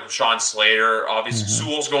guys like Rashawn Slater. Obviously,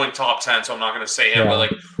 Sewell's going top 10, so I'm not going to say him. But like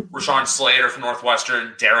Rashawn Slater from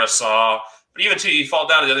Northwestern, Darasaw. But even too, you fall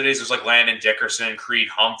down to the other days. There's like Landon Dickerson, Creed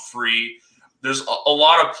Humphrey. There's a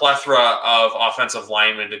lot of plethora of offensive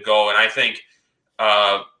linemen to go, and I think,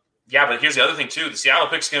 but here's the other thing too. The Seattle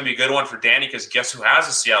pick's going to be a good one for Danny because guess who has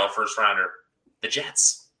a Seattle first rounder? The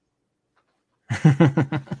Jets. Not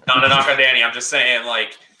a knock on Danny. I'm just saying,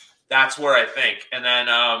 like, that's where I think. And then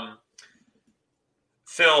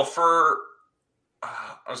Phil,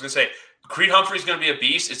 I was going to say, Creed Humphrey's going to be a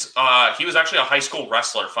beast. It's he was actually a high school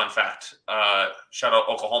wrestler. Fun fact. Shout out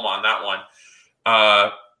Oklahoma on that one.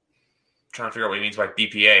 Trying to figure out what he means by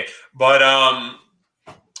BPA. But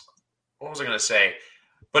what was I going to say?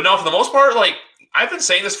 But no, for the most part, like I've been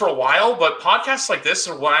saying this for a while, but podcasts like this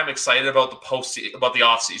are what I'm excited about the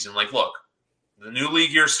off season. Like, look, the new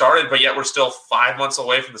league year started, but yet we're still 5 months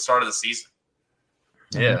away from the start of the season.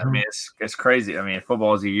 Yeah, I mean it's crazy. I mean,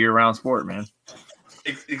 football is a year-round sport, man.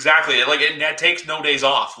 Exactly. Like it takes no days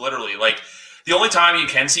off, literally. Like the only time you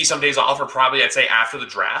can see some days off are probably, I'd say, after the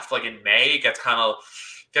draft. Like in May, it gets kind of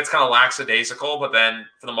lackadaisical, but then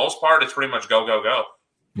for the most part, it's pretty much go, go, go.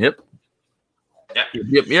 Yep.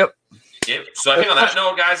 Yep. So I think on that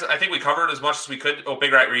note, guys, I think we covered as much as we could. Oh,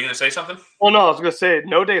 Big Rat, were you going to say something? Well, no, I was going to say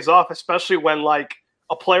no days off, especially when like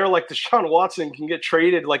a player like Deshaun Watson can get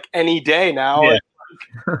traded like any day now. Yeah.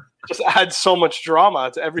 Just adds so much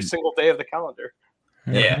drama to every single day of the calendar.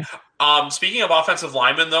 Yeah. Speaking of offensive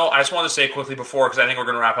linemen, though, I just want to say quickly before, because I think we're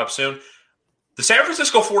going to wrap up soon. The San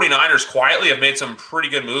Francisco 49ers quietly have made some pretty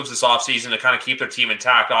good moves this offseason to kind of keep their team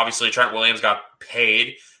intact. Obviously, Trent Williams got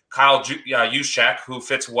paid. Kyle Juszczyk, who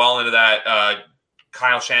fits well into that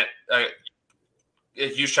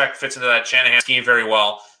Juszczyk fits into that Shanahan scheme very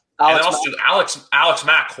well. Alex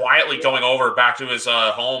Mack quietly going over back to his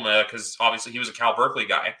home because obviously he was a Cal Berkeley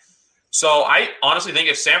guy. So I honestly think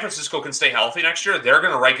if San Francisco can stay healthy next year, they're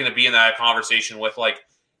going to be in that conversation with, like,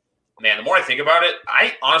 man, the more I think about it,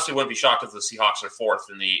 I honestly wouldn't be shocked if the Seahawks are fourth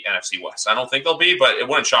in the NFC West. I don't think they'll be, but it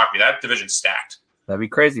wouldn't shock me. That division's stacked. That'd be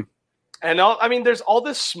crazy. And I mean, there's all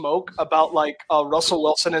this smoke about like Russell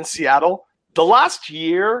Wilson in Seattle. The last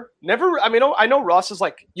year, I know Russ is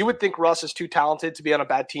like, you would think Russ is too talented to be on a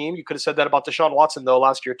bad team. You could have said that about Deshaun Watson, though,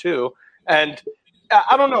 last year, too. And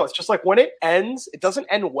I don't know. It's just like when it ends, it doesn't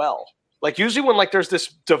end well. Like usually when like there's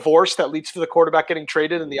this divorce that leads to the quarterback getting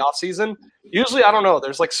traded in the offseason, usually, I don't know,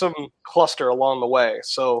 there's like some cluster along the way.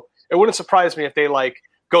 So it wouldn't surprise me if they like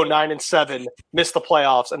go 9-7, miss the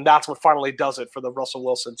playoffs, and that's what finally does it for the Russell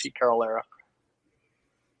Wilson, Pete Carroll era.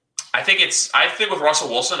 I think with Russell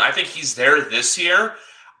Wilson, I think he's there this year.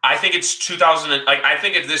 I think it's 2000. I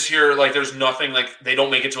think if this year, like, there's nothing, like, they don't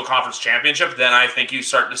make it to a conference championship, then I think you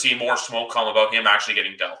start to see more smoke come about him actually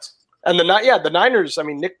getting dealt. And the Niners. I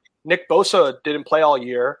mean, Nick Bosa didn't play all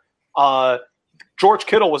year. George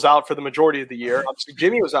Kittle was out for the majority of the year. Obviously,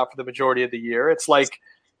 Jimmy was out for the majority of the year. It's like,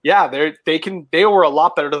 yeah, they were a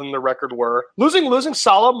lot better than the record were. Losing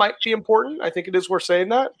Salah might be important. I think it is worth saying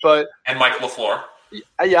that. And Mike LaFleur.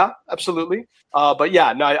 Yeah, absolutely. But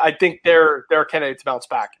yeah, no, I think they're candidates to bounce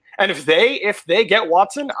back. And if they get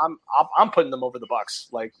Watson, I'm putting them over the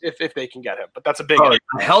Bucs. Like if they can get him, but that's a big a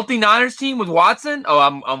healthy Niners team with Watson. Oh,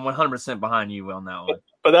 I'm 100% behind you on that one.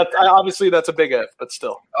 But that's a big if, but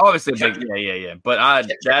still. Obviously, yeah. But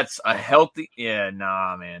that's a healthy. Yeah,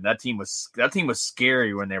 nah, man. That team was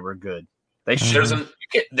scary when they were good. They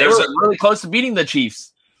were really close to beating the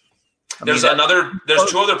Chiefs. There's two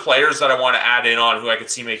other players that I want to add in on who I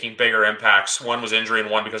could see making bigger impacts. One was injury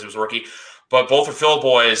and one because he was a rookie. But both are Phil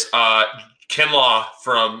boys. Kinlaw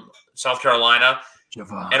from South Carolina.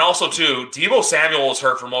 Javon. And also, too, Deebo Samuel was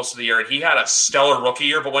hurt for most of the year, and he had a stellar rookie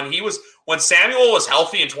year. But when Samuel was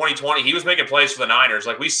healthy in 2020, he was making plays for the Niners.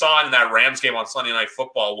 Like we saw in that Rams game on Sunday Night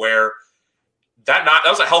Football where that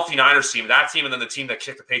was a healthy Niners team. That team and then the team that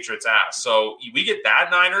kicked the Patriots' ass. So we get that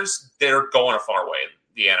Niners, they're going a far way in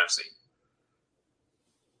the NFC.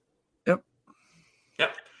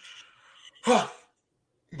 Yep.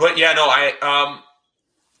 But yeah, no,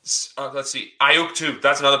 let's see. Ayuk too.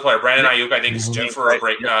 That's another player. Brandon Ayuk, I think, is due for a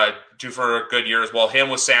break, due for a good year as well. Him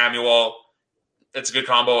with Samuel, it's a good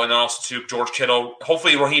combo, and then also too George Kittle.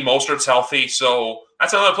 Hopefully, Raheem Mostert's healthy, so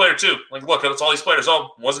that's another player too. Like, look, it's all these players. Oh,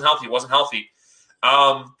 wasn't healthy.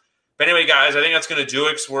 But anyway, guys, I think that's going to do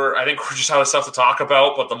it. I think we're just out of stuff to talk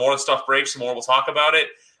about. But the more the stuff breaks, the more we'll talk about it.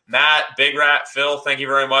 Matt, Big Rat, Phil, thank you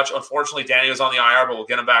very much. Unfortunately, Danny was on the IR, but we'll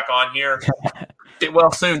get him back on here. Get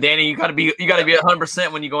well soon, Danny. You gotta be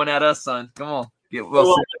 100% when you're going at us, son. Come on. Get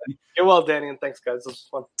well soon. Get well, Danny, and thanks, guys. This was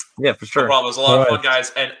fun. Yeah, for sure. No problem. It was a lot of fun,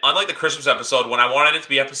 guys. And unlike the Christmas episode, when I wanted it to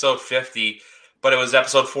be episode 50, but it was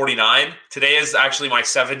episode 49. Today is actually my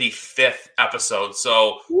 75th episode.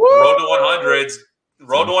 So the Road to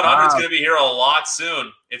 100's going to be here a lot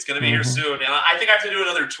soon. It's going to be here soon. And I think I have to do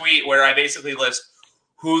another tweet where I basically list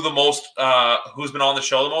who's been on the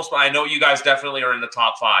show the most, but I know you guys definitely are in the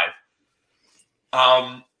top 5.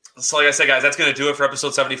 So like I said, guys, that's going to do it for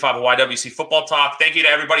episode 75 of YWC Football Talk. Thank you to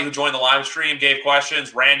everybody who joined the live stream, gave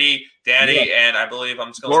questions, Randy, Danny, and I believe I'm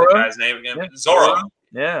just going to say the guy's name again. Yeah. Zorro.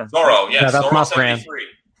 Yeah. Zorro, yes. Yeah, that's Zorro 73.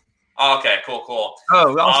 Okay, cool.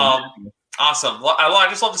 Oh, awesome. Awesome. I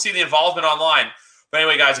just love to see the involvement online. But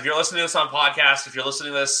anyway, guys, if you're listening to this on podcast, if you're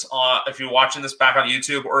listening to this, if you're watching this back on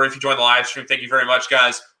YouTube, or if you join the live stream, thank you very much,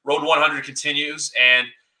 guys. Road to 100 continues, and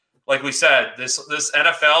like we said, this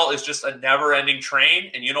NFL is just a never-ending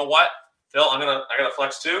train. And you know what, Phil? I gotta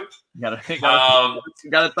flex too. You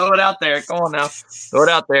gotta throw it out there. Come on now, throw it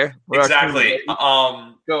out there. Exactly.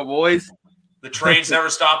 Go, boys. The train's never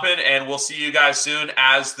stopping, and we'll see you guys soon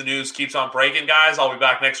as the news keeps on breaking, guys. I'll be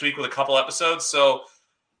back next week with a couple episodes, so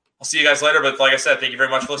I'll see you guys later. But like I said, thank you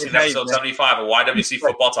very much for listening to episode 75 of YWC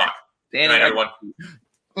Football Talk. Good night, everyone.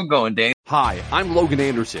 We're going, Danny. Hi, I'm Logan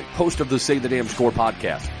Anderson, host of the Say the Damn Score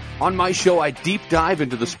podcast. On my show, I deep dive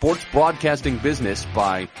into the sports broadcasting business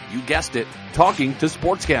by, you guessed it, talking to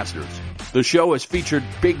sportscasters. The show has featured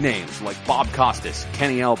big names like Bob Costas,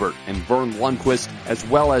 Kenny Albert, and Vern Lundquist, as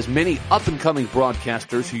well as many up-and-coming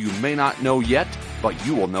broadcasters who you may not know yet, but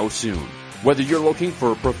you will know soon. Whether you're looking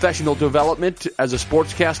for professional development as a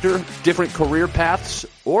sportscaster, different career paths,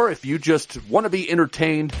 or if you just want to be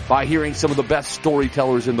entertained by hearing some of the best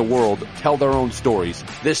storytellers in the world tell their own stories,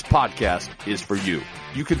 this podcast is for you.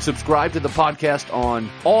 You can subscribe to the podcast on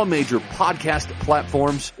all major podcast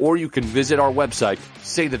platforms, or you can visit our website,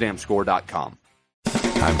 saythedamnscore.com.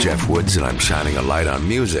 I'm Jeff Woods, and I'm shining a light on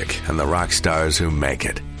music and the rock stars who make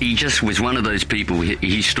it. He just was one of those people.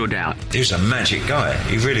 He stood out. He was a magic guy.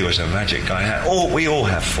 He really was a magic guy. We all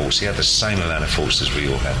have faults. He had the same amount of faults as we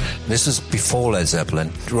all had. This was before Led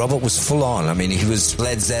Zeppelin. Robert was full on. I mean, he was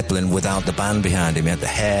Led Zeppelin without the band behind him. He had the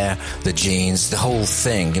hair, the jeans, the whole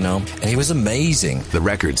thing, you know. And he was amazing. The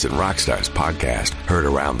Records and Rockstars podcast, heard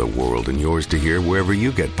around the world and yours to hear wherever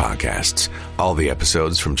you get podcasts. All the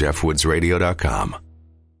episodes from JeffWoodsRadio.com.